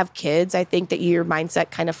you have kids, I think that your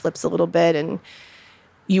mindset kind of flips a little bit, and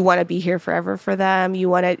you want to be here forever for them. You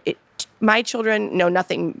want to, my children know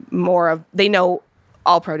nothing more of, they know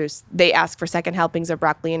all produce. They ask for second helpings of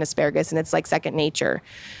broccoli and asparagus, and it's like second nature.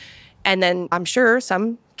 And then I'm sure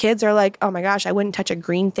some kids are like, oh my gosh, I wouldn't touch a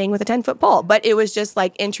green thing with a 10-foot pole. But it was just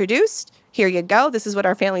like introduced, here you go. This is what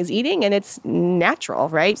our family's eating, and it's natural,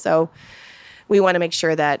 right? So we want to make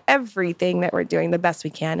sure that everything that we're doing the best we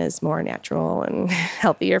can is more natural and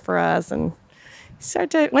healthier for us. And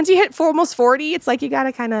once you hit almost 40, it's like you got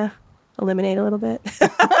to kind of eliminate a little bit,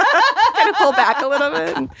 kind of pull back a little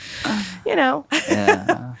bit, and,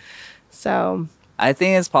 Yeah. So I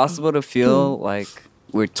think it's possible to feel like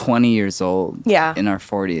we're 20 years old in our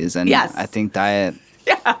 40s. And I think diet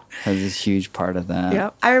has a huge part of that.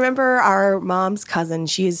 Yeah. I remember our mom's cousin.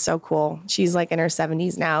 She's so cool. She's like in her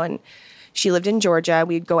 70s now. And she lived in Georgia.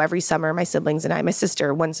 We'd go every summer, my siblings and I, my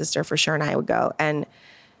sister, one sister for sure, and I would go. And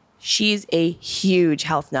she's a huge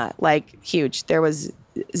health nut, like huge. There was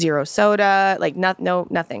zero soda, like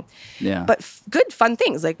nothing. Yeah. But good fun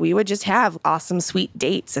things. Like we would just have awesome sweet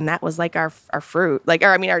dates, and that was like our fruit,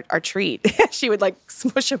 our treat. She would like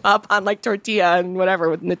smush them up on like tortilla and whatever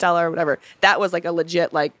with Nutella or whatever. That was like a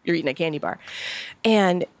legit, like you're eating a candy bar.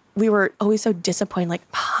 And we were always so disappointed, like,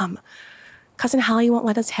 Mom, Cousin Holly won't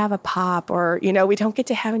let us have a pop, or, we don't get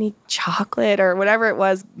to have any chocolate or whatever it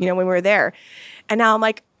was, when we were there. And now I'm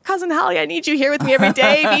like, Cousin Holly, I need you here with me every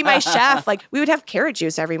day. Be my chef. Like we would have carrot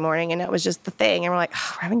juice every morning, and it was just the thing. And we're like,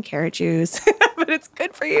 we're having carrot juice, but it's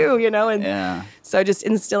good for you, And so just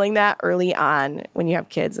instilling that early on when you have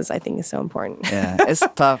kids I think is so important. Yeah, it's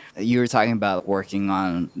tough. You were talking about working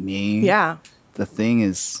on me. Yeah. The thing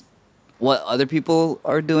is, what other people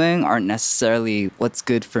are doing aren't necessarily what's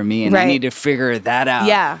good for me, and I need to figure that out.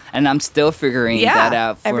 Yeah. And I'm still figuring that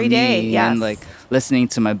out for every day. me. Yes. And like listening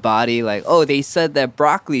to my body, like, oh, they said that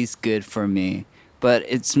broccoli's good for me, but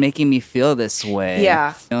it's making me feel this way.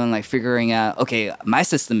 Yeah. And like figuring out, okay, my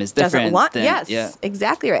system is different.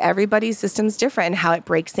 Exactly right. Everybody's system's different, and how it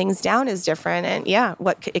breaks things down is different, and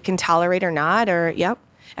what it can tolerate or not, or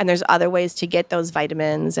And there's other ways to get those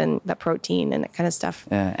vitamins and that protein and that kind of stuff.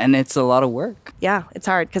 Yeah, and it's a lot of work. Yeah, it's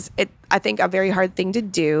hard because I think a very hard thing to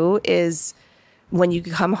do is when you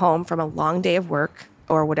come home from a long day of work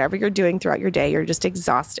or whatever you're doing throughout your day, you're just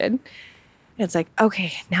exhausted. And it's like,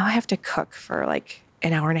 okay, now I have to cook for like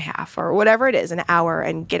an hour and a half or whatever it is, an hour,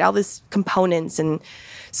 and get all these components. And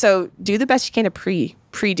so do the best you can to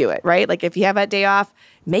pre-do it, right? Like if you have that day off,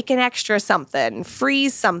 make an extra something,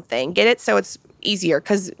 freeze something, get it so it's easier,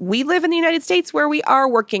 because we live in the United States where we are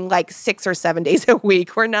working like 6 or 7 days a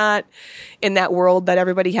week. We're not in that world that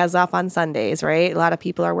everybody has off on Sundays, right? A lot of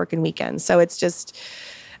people are working weekends. So it's just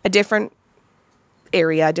a different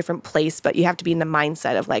area, a different place, but you have to be in the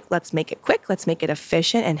mindset of like, let's make it quick, let's make it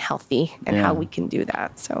efficient and healthy, and how we can do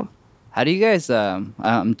that. So how do you guys,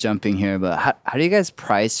 I'm jumping here, but how do you guys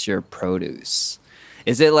price your produce?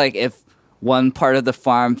 Is it like if one part of the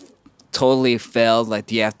farm totally failed, like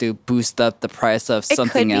do you have to boost up the price of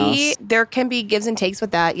something else? There can be gives and takes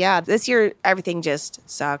with that. Yeah. This year, everything just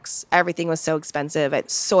sucks. Everything was so expensive.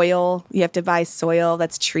 Soil, you have to buy soil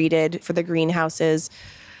that's treated for the greenhouses.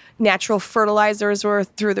 Natural fertilizers were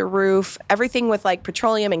through the roof. Everything with like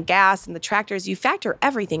petroleum and gas and the tractors, you factor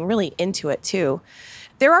everything really into it too.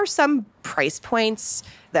 There are some price points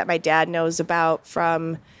that my dad knows about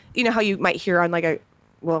from, how you might hear on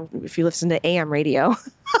if you listen to AM radio,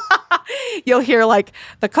 you'll hear like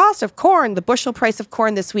the cost of corn, the bushel price of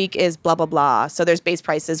corn this week is blah, blah, blah. So there's base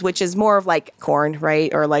prices, which is more of like corn,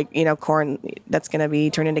 right? Or like, corn that's going to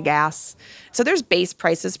be turned into gas. So there's base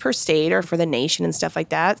prices per state or for the nation and stuff like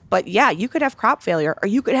that. But yeah, you could have crop failure or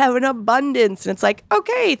you could have an abundance. And it's like,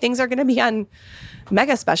 okay, things are going to be on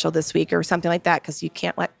mega special this week or something like that, because you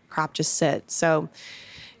can't let crop just sit. So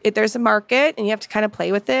there's a market and you have to kind of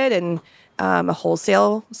play with it, and a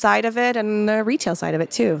wholesale side of it and a retail side of it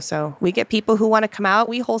too. So we get people who want to come out.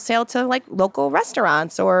 We wholesale to like local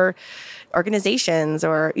restaurants or organizations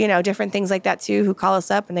or, different things like that too, who call us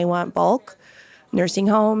up and they want bulk. Nursing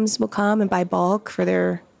homes will come and buy bulk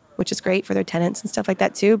which is great for their tenants and stuff like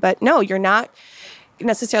that too. But no, you're not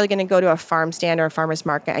necessarily going to go to a farm stand or a farmer's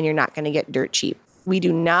market and you're not going to get dirt cheap. We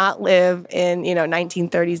do not live in,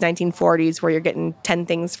 1930s, 1940s where you're getting 10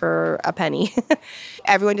 things for a penny.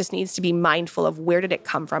 Everyone just needs to be mindful of where did it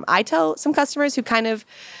come from. I tell some customers who kind of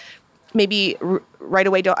maybe right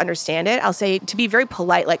away don't understand it, I'll say to be very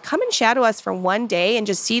polite, like come and shadow us for one day and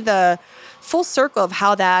just see the full circle of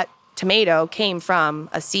how that tomato came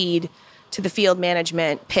from a seed to the field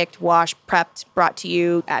management, picked, washed, prepped, brought to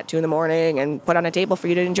you at 2 a.m. and put on a table for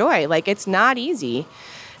you to enjoy. Like, it's not easy.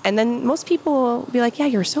 And then most people will be like, yeah,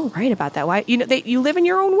 you're so right about that. Why? You live in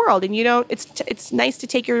your own world, and you don't, it's nice to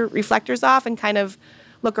take your reflectors off and kind of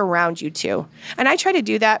look around you too. And I try to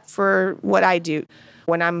do that for what I do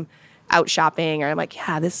when I'm out shopping, or I'm like,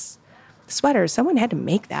 yeah, this sweater, someone had to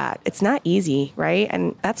make that. It's not easy, right?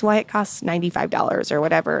 And that's why it costs $95 or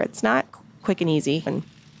whatever. It's not quick and easy.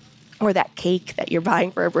 Or that cake that you're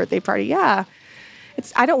buying for a birthday party. Yeah.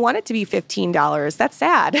 I don't want it to be $15. That's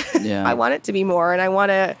sad. Yeah. I want it to be more, and I want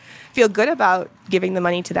to feel good about giving the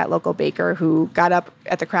money to that local baker who got up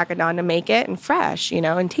at the crack of dawn to make it, and fresh,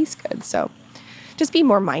 and tastes good. So just be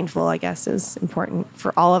more mindful, I guess, is important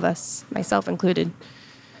for all of us, myself included.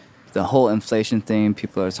 The whole inflation thing,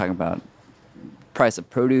 people are talking about price of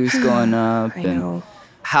produce going up. I know.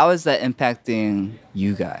 How is that impacting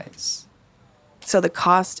you guys? So the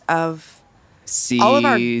cost of Seeds. all of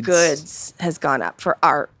our goods has gone up for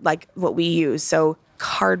what we use. So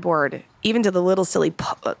cardboard, even to the little silly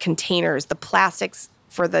containers, the plastics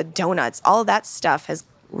for the donuts, all of that stuff has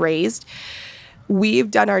raised. We've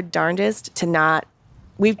done our darndest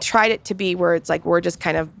we've tried it to be where it's like we're just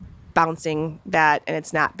kind of bouncing that, and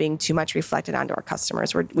it's not being too much reflected onto our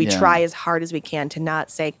customers. We try as hard as we can to not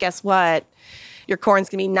say, guess what? Your corn's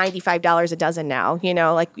going to be $95 a dozen now.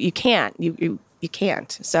 Like, you can't. You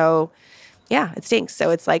can't. So, yeah, it stinks.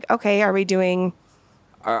 So it's like, okay, are we doing...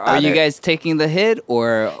 Are you guys taking the hit,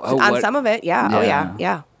 or... on some of it, yeah. Oh,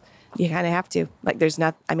 yeah. You kind of have to. Like,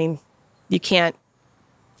 you can't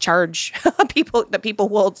charge people, that people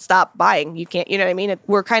will stop buying. You can't, you know what I mean?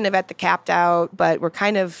 We're kind of at the capped out, but we're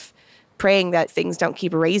kind of praying that things don't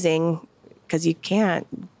keep raising, because you can't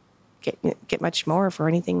get much more for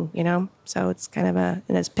anything, So it's kind of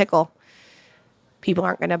in this pickle. People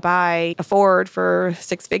aren't going to buy a Ford for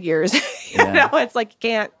 6 figures. It's like, you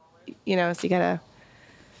can't, so you got to.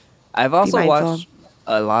 I've also watched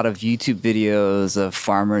a lot of YouTube videos of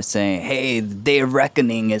farmers saying, hey, the day of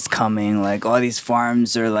reckoning is coming. Like, all these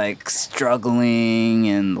farms are like struggling,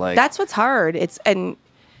 and like. That's what's hard. And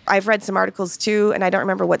I've read some articles too, and I don't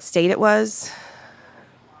remember what state it was,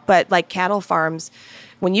 but like cattle farms,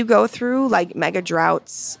 when you go through like mega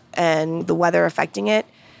droughts and the weather affecting it,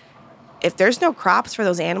 if there's no crops for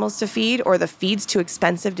those animals to feed, or the feed's too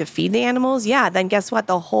expensive to feed the animals, then guess what?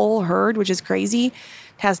 The whole herd, which is crazy,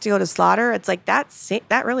 has to go to slaughter. It's like,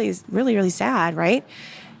 that really is really, really sad, right?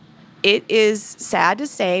 It is sad to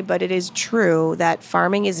say, but it is true that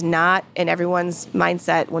farming is not in everyone's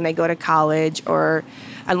mindset when they go to college, or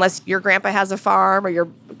unless your grandpa has a farm or your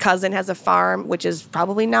cousin has a farm, which is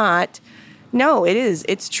probably not. No, it is.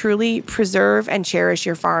 It's truly preserve and cherish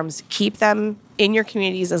your farms. Keep them in your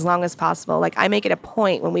communities as long as possible. Like, I make it a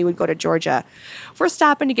point when we would go to Georgia, we're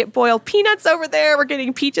stopping to get boiled peanuts over there. We're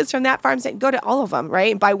getting peaches from that farm. Go to all of them,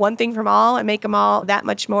 right? And buy one thing from all and make them all that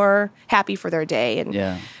much more happy for their day.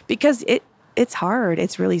 And because it's hard.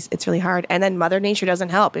 It's really hard. And then Mother Nature doesn't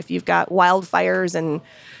help. If you've got wildfires and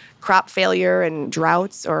crop failure and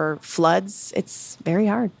droughts or floods, it's very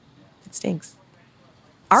hard. It stinks.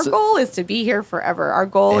 Our goal is to be here forever. Our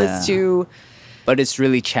goal is to... But it's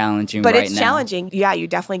really challenging right now. But it's challenging. Yeah, you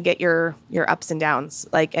definitely get your ups and downs.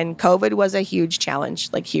 And COVID was a huge challenge,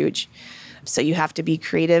 huge. So you have to be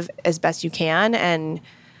creative as best you can, and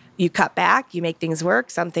you cut back, you make things work.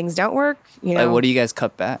 Some things don't work. What do you guys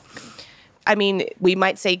cut back? We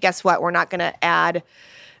might say, guess what? We're not going to add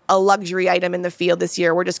a luxury item in the field this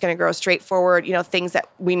year. We're just going to grow straightforward, things that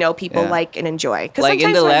we know people like and enjoy. Like,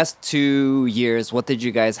 in the last 2 years, what did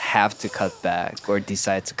you guys have to cut back or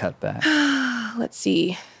decide to cut back? Let's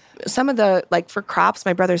see. Some of the, for crops,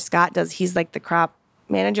 my brother Scott he's the crop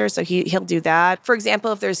manager, so he'll do that. For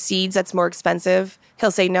example, if there's seeds that's more expensive,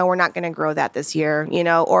 he'll say, no, we're not going to grow that this year,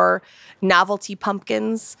 or novelty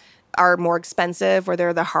pumpkins are more expensive, or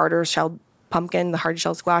they're the harder shelled pumpkin, the hard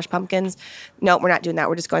shell squash pumpkins. No, we're not doing that.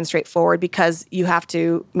 We're just going straight forward, because you have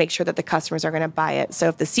to make sure that the customers are going to buy it. So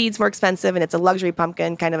if the seed's more expensive and it's a luxury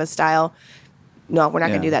pumpkin kind of a style, no, we're not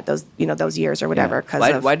going to do that those years or whatever.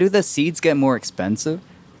 Why do the seeds get more expensive?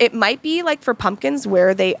 It might be for pumpkins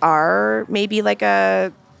where they are maybe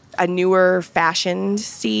a newer fashioned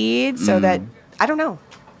seed, so that I don't know.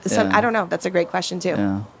 I don't know. That's a great question too.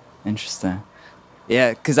 Yeah, interesting.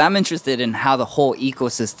 Yeah, because I'm interested in how the whole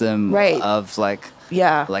ecosystem of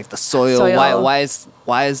the soil.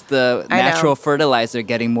 Why is the natural fertilizer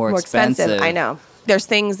getting more expensive? I know. There's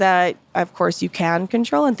things that, of course, you can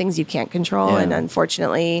control and things you can't control. And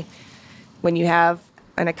unfortunately, when you have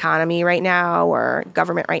an economy right now or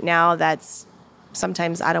government right now that's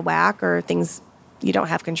sometimes out of whack, or things you don't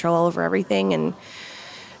have control over everything. And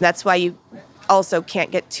That's why you also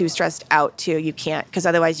can't get too stressed out too. You can't, because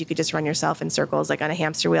otherwise you could just run yourself in circles like on a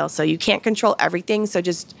hamster wheel. So you can't control everything. So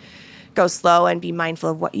just go slow and be mindful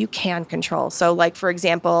of what you can control. So like, for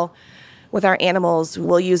example, with our animals,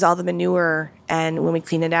 we'll use all the manure, and when we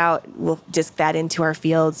clean it out, we'll disc that into our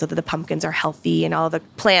fields so that the pumpkins are healthy, and all the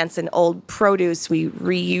plants and old produce, we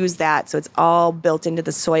reuse that. So it's all built into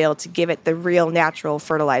the soil to give it the real natural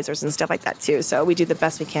fertilizers and stuff like that too. So we do the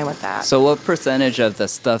best we can with that. So what percentage of the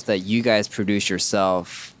stuff that you guys produce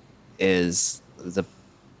yourself is the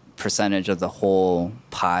percentage of the whole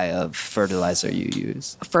pie of fertilizer you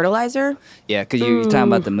use? Fertilizer? Yeah, because you're talking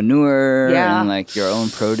about the manure Yeah. and like your own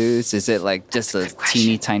produce. Is it like just a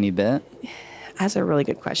teeny tiny bit? That's a really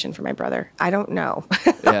good question for my brother. I don't know.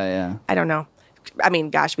 Yeah. I don't know. I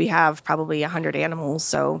mean, gosh, we have probably 100 animals,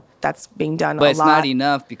 so that's being done But a it's lot. not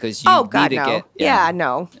enough because you Oh, God, need to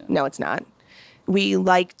no. get... No, it's not. We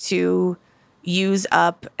like to use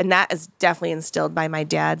up, and that is definitely instilled by my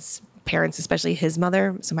dad's parents, especially his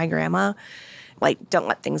mother, so my grandma. Like, don't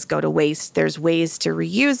let things go to waste. There's ways to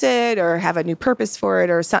reuse it or have a new purpose for it,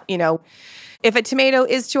 or some, if a tomato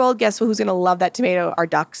is too old, guess who's going to love that tomato? Our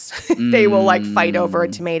ducks. They will like fight over a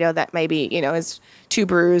tomato that maybe, is too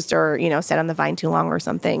bruised or, sat on the vine too long or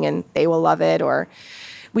something, and they will love it. Or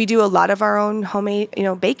we do a lot of our own homemade,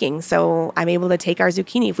 baking. So I'm able to take our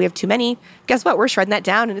zucchini. If we have too many, guess what? We're shredding that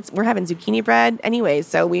down, and we're having zucchini bread anyways.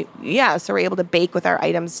 So we're able to bake with our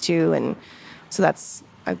items too. And so that's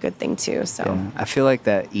a good thing too. So Yeah. I feel like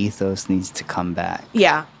that ethos needs to come back.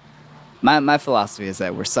 yeah. My philosophy is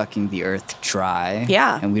that we're sucking the earth dry.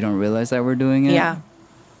 Yeah. And we don't realize that we're doing it. Yeah.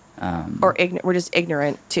 Or we're just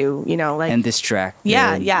ignorant too, And distracted.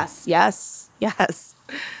 Yeah, yes.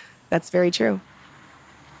 That's very true.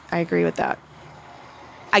 I agree with that.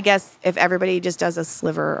 I guess if everybody just does a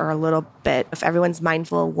sliver or a little bit, if everyone's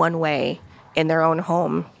mindful one way in their own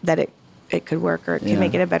home, that it could work, or it can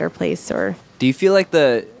make it a better place. Or Do you feel like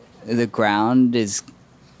the ground is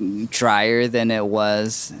drier than it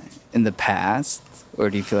was in the past? Or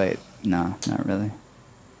do you feel like, no, not really?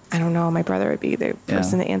 I don't know. My brother would be the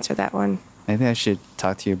person to answer that one. Maybe I should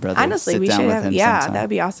talk to your brother. Honestly, Sit we down should with have. him Yeah, sometime. that would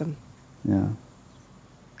be awesome. Yeah.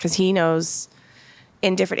 Because he knows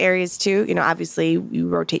in different areas too. Obviously you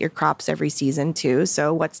rotate your crops every season too.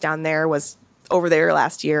 So what's down there was over there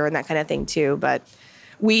last year and that kind of thing too. But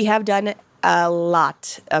we have done a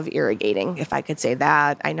lot of irrigating, if I could say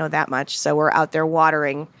that. I know that much. So we're out there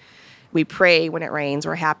watering. We pray when it rains.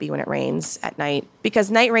 We're happy when it rains at night,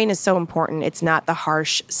 because night rain is so important. It's not the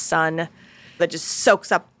harsh sun that just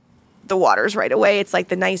soaks up the waters right away. It's like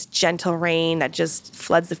the nice gentle rain that just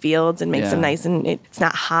floods the fields and makes them nice, and it's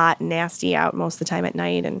not hot and nasty out most of the time at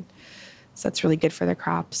night, and so that's really good for the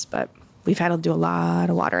crops. But we've had to do a lot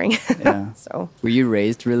of watering. Yeah. So Were you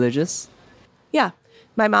raised religious? yeah,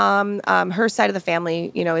 my mom, her side of the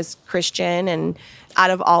family, is Christian, and out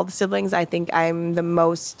of all the siblings, I think I'm the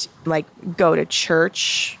most like go to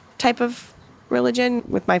church type of religion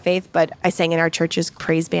with my faith. But I sang in our church's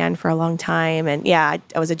praise band for a long time, and I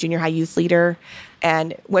was a junior high youth leader.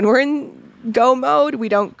 And when we're in go mode, we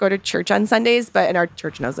don't go to church on Sundays, but and our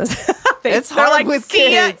church knows this. It's They're hard like, with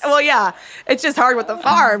 "See ya." kids. Well, yeah, it's just hard with the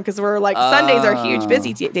farm because we're like Sundays are huge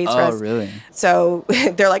busy days for us. Oh, really? So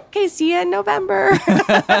they're like, okay, see you in November.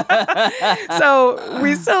 So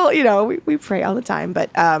we still, we pray all the time, but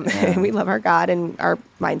we love our God and our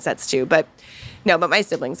mindsets too. But no, but my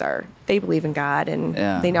siblings they believe in God, and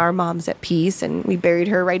they know our mom's at peace, and we buried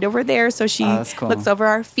her right over there. So she that's cool. looks over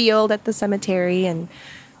our field at the cemetery. And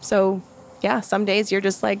so, some days you're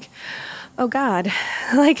just like, oh God,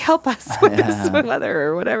 like help us with this weather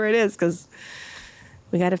or whatever it is, because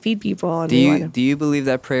we got to feed people. And Do you believe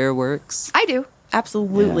that prayer works? I do.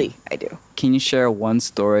 Absolutely. I do. Can you share one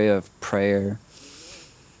story of prayer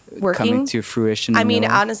Working. coming to fruition? I in mean,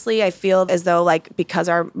 your life? honestly, I feel as though because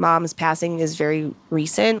our mom's passing is very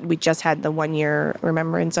recent, we just had the 1 year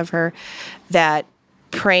remembrance of her, that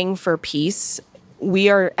praying for peace, we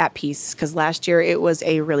are at peace, because last year it was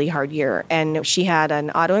a really hard year, and she had an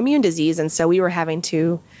autoimmune disease. And so we were having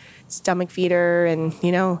to stomach feed her, and,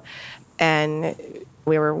 and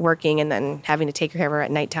we were working and then having to take care of her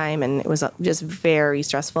at nighttime, and it was just very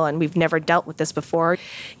stressful, and we've never dealt with this before.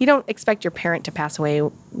 You don't expect your parent to pass away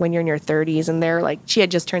when you're in your 30s, and they're like, she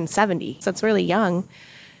had just turned 70, so it's really young.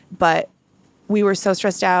 But we were so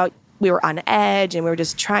stressed out. We were on edge, and we were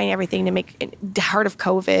just trying everything to make it, the heart of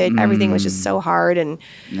COVID. Everything was just so hard, and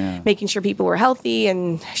making sure people were healthy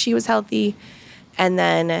and she was healthy. And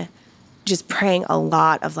then just praying a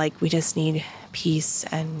lot of we just need peace,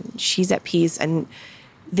 and she's at peace. And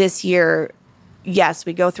this year, yes,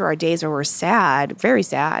 we go through our days where we're sad, very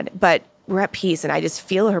sad, but we're at peace, and I just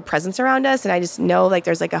feel her presence around us, and I just know like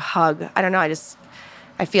there's like a hug. I don't know.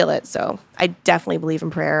 I feel it. So I definitely believe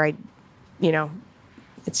in prayer.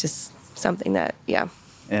 It's just something that, yeah.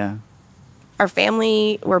 Our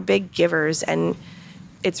family, we're big givers, and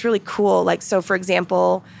it's really cool. Like, so for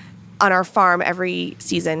example, on our farm every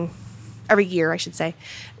year, I should say,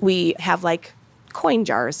 we have like coin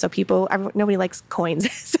jars. So nobody likes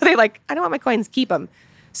coins. So they're like, I don't want my coins, keep them.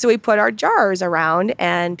 So we put our jars around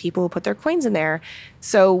and people will put their coins in there.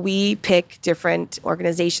 So we pick different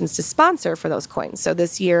organizations to sponsor for those coins. So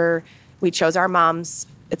this year we chose our mom's,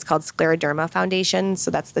 it's called Scleroderma Foundation.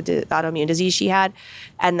 So that's the autoimmune disease she had.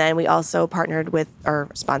 And then we also partnered with or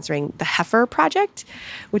sponsoring the Heifer Project,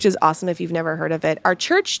 which is awesome if you've never heard of it. Our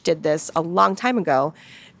church did this a long time ago.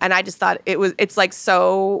 And I just thought it's like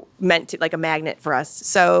so meant to, like a magnet for us.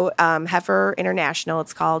 So Heifer International,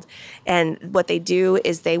 it's called. And what they do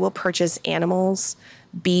is they will purchase animals,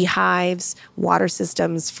 beehives, water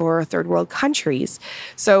systems for third world countries.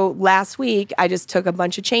 So last week, I just took a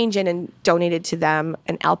bunch of change in and donated to them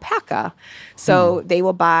an alpaca. So they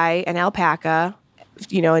will buy an alpaca,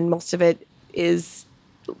 and most of it is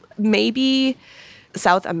maybe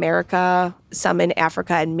South America, some in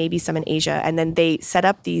Africa, and maybe some in Asia. And then they set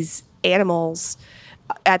up these animals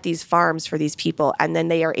at these farms for these people. And then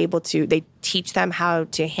they teach them how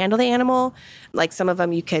to handle the animal. Like some of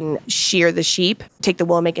them, you can shear the sheep, take the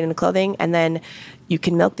wool, make it into clothing, and then you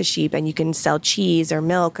can milk the sheep and you can sell cheese or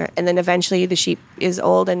milk. And then eventually the sheep is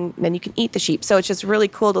old and then you can eat the sheep. So it's just really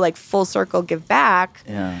cool to like full circle give back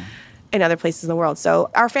in other places in the world.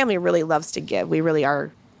 So our family really loves to give. We really are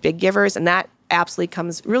big givers, and that absolutely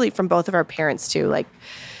comes really from both of our parents too. Like,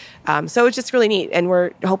 so it's just really neat. And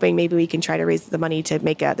we're hoping maybe we can try to raise the money to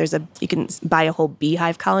make you can buy a whole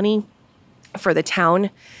beehive colony for the town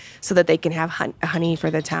so that they can have honey for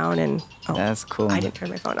the town. And that's cool. I didn't turn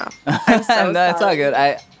my phone off. I'm so no, it's sorry. all good.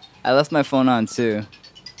 I left my phone on too.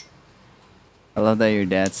 I love that your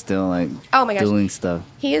dad's still like doing stuff.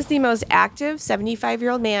 He is the most active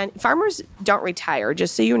 75-year-old man. Farmers don't retire,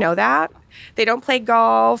 just so you know that. They don't play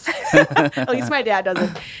golf. At least my dad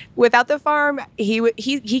doesn't. Without the farm, he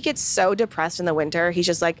gets so depressed in the winter. He's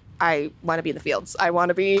just like, I want to be in the fields. I want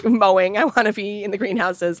to be mowing. I want to be in the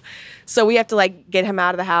greenhouses. So we have to like get him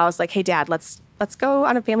out of the house. Like, hey, Dad, let's go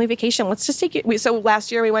on a family vacation. Let's just take it. So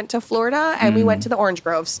last year we went to Florida and we went to the orange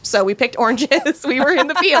groves. So we picked oranges. We were in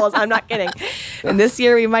the fields. I'm not kidding. And this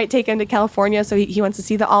year we might take him to California. So he wants to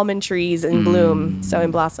see the almond trees in bloom, so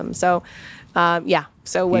in blossom. So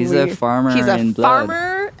So when he's a farmer in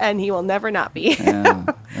blood. And he will never not be. Yeah,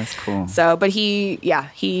 that's cool. So, but he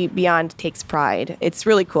beyond takes pride. It's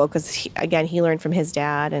really cool because he learned from his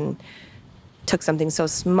dad and took something so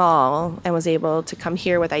small and was able to come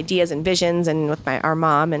here with ideas and visions and with our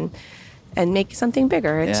mom and make something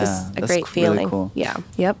bigger. It's just a great feeling. Really cool. Yeah.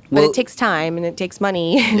 Yep. But it takes time and it takes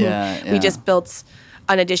money. We just built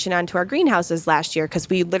an addition onto our greenhouses last year because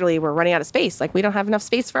we literally were running out of space. Like we don't have enough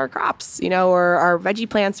space for our crops, or our veggie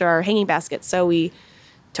plants or our hanging baskets. So we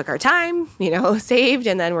took our time, saved,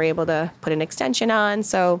 and then we're able to put an extension on.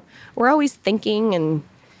 So we're always thinking and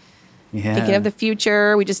thinking of the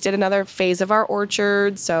future. We just did another phase of our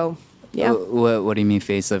orchard. So, yeah. What do you mean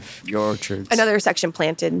phase of your orchards? Another section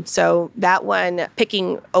planted. So that one,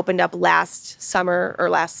 picking opened up last summer or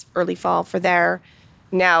last early fall for there.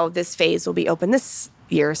 Now this phase will be open this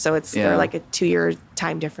year. So they're like a 2-year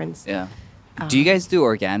time difference. Yeah. Do you guys do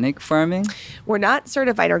organic farming? We're not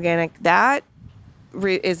certified organic. That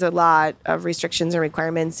is a lot of restrictions and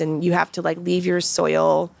requirements. And you have to leave your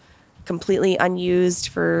soil completely unused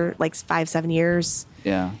for 5-7 years.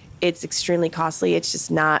 Yeah. It's extremely costly. It's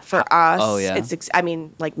just not for us. Oh yeah. It's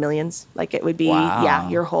millions. It would be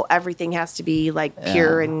everything has to be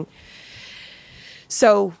pure and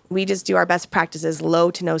so we just do our best practices,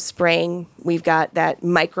 low to no spraying. We've got that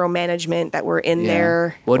micromanagement that we're in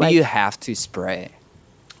there. What do you have to spray?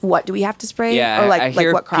 What do we have to spray? Yeah, or I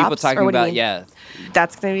hear what crops? people talking about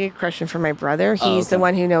That's going to be a question for my brother. He's the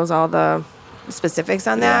one who knows all the specifics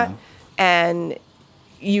on that. And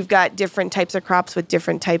you've got different types of crops with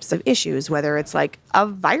different types of issues, whether it's a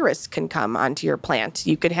virus can come onto your plant.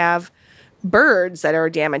 You could have birds that are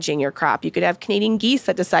damaging your crop. You could have Canadian geese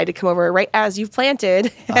that decide to come over right as you've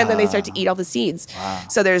planted, and then they start to eat all the seeds. Wow.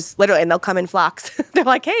 So there's literally, and they'll come in flocks. They're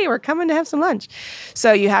like, hey, we're coming to have some lunch.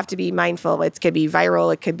 So you have to be mindful. It could be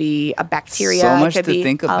viral. It could be a bacteria. So much it could to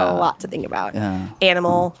think about. A lot to think about. Yeah.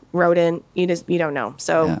 Animal, rodent, you don't know.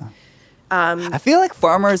 So I feel like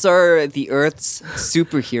farmers are the Earth's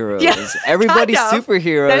superheroes. Yeah, everybody's kind of.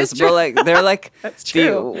 superheroes, That is true. but they're That's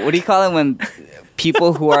true. what do you call it when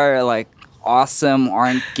people who are awesome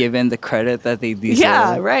aren't given the credit that they deserve.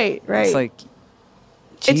 Yeah, right. It's like,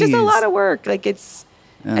 it's just a geez. lot of work. Like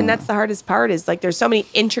and that's the hardest part is like there's so many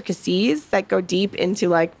intricacies that go deep into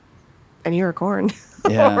like an ear of corn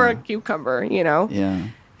or a cucumber, you know? Yeah.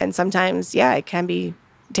 And sometimes, it can be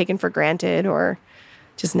taken for granted or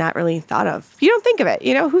just not really thought of. You don't think of it,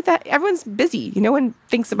 you know, everyone's busy. No one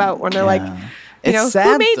thinks about when they're like, you know, sad,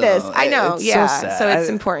 who made though. this? I know. It's So sad. So it's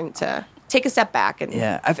important to take a step back. And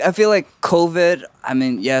I feel like COVID, I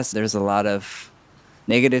mean, yes, there's a lot of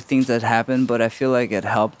negative things that happened, but I feel like it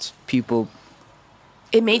helped people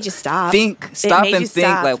it made you stop. Stop and think,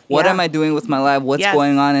 like, what am I doing with my life? What's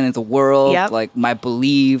going on in the world? Yep. Like, my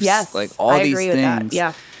beliefs, like, all these agree with things. that.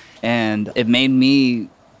 Yeah. And it made me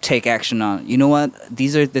take action on, you know what?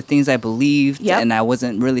 These are the things I believed, and I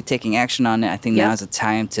wasn't really taking action on it. I think now is the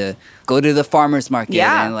time to go to the farmer's market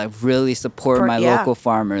and, like, really support my local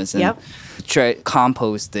farmers and try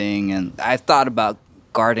composting. And I thought about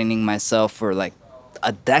gardening myself for, like,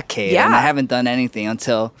 a decade, and I haven't done anything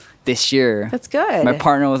until this year. That's good. My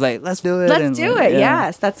partner was like, let's do it. Let's do it.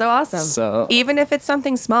 Yes. That's so awesome. So even if it's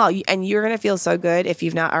something small, and you're going to feel so good if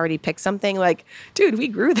you've not already picked something like, dude, we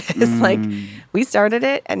grew this. Like we started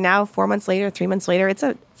it and now 4 months later, 3 months later, it's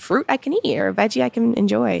a fruit I can eat or a veggie I can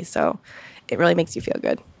enjoy. So it really makes you feel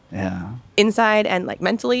good. Yeah. Inside and like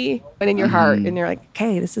mentally, but in your heart. And you're like,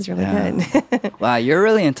 okay, this is really good. Wow, you're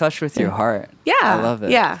really in touch with your heart. Yeah. I love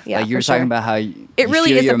it. Yeah. Like you were talking about how you really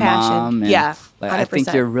feel is your a passion. mom. And, yeah. like, I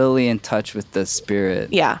think you're really in touch with the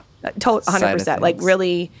spirit. Yeah. 100%. Like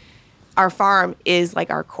really, our farm is like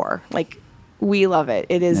our core. Like we love it.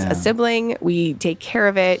 It is a sibling. We take care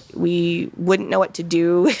of it. We wouldn't know what to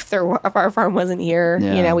do if our farm wasn't here.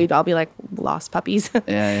 Yeah. You know, we'd all be like lost puppies.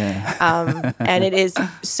 And it is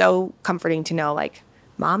so comforting to know like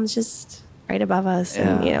mom's just right above us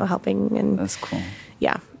and, you know, helping. And that's cool.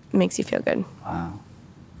 Yeah. It makes you feel good. Wow.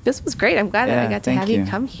 This was great. I'm glad that I got to have you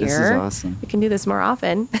come here. This is awesome. We can do this more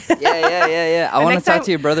often. Yeah. I want to talk to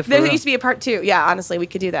your brother for There real. used to be a part 2. Yeah, honestly, we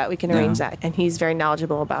could do that. We can arrange that. And he's very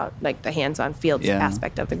knowledgeable about like the hands-on fields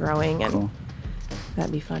aspect of the growing. And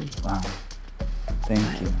that'd be fun. Wow.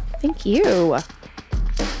 Thank you. Thank you.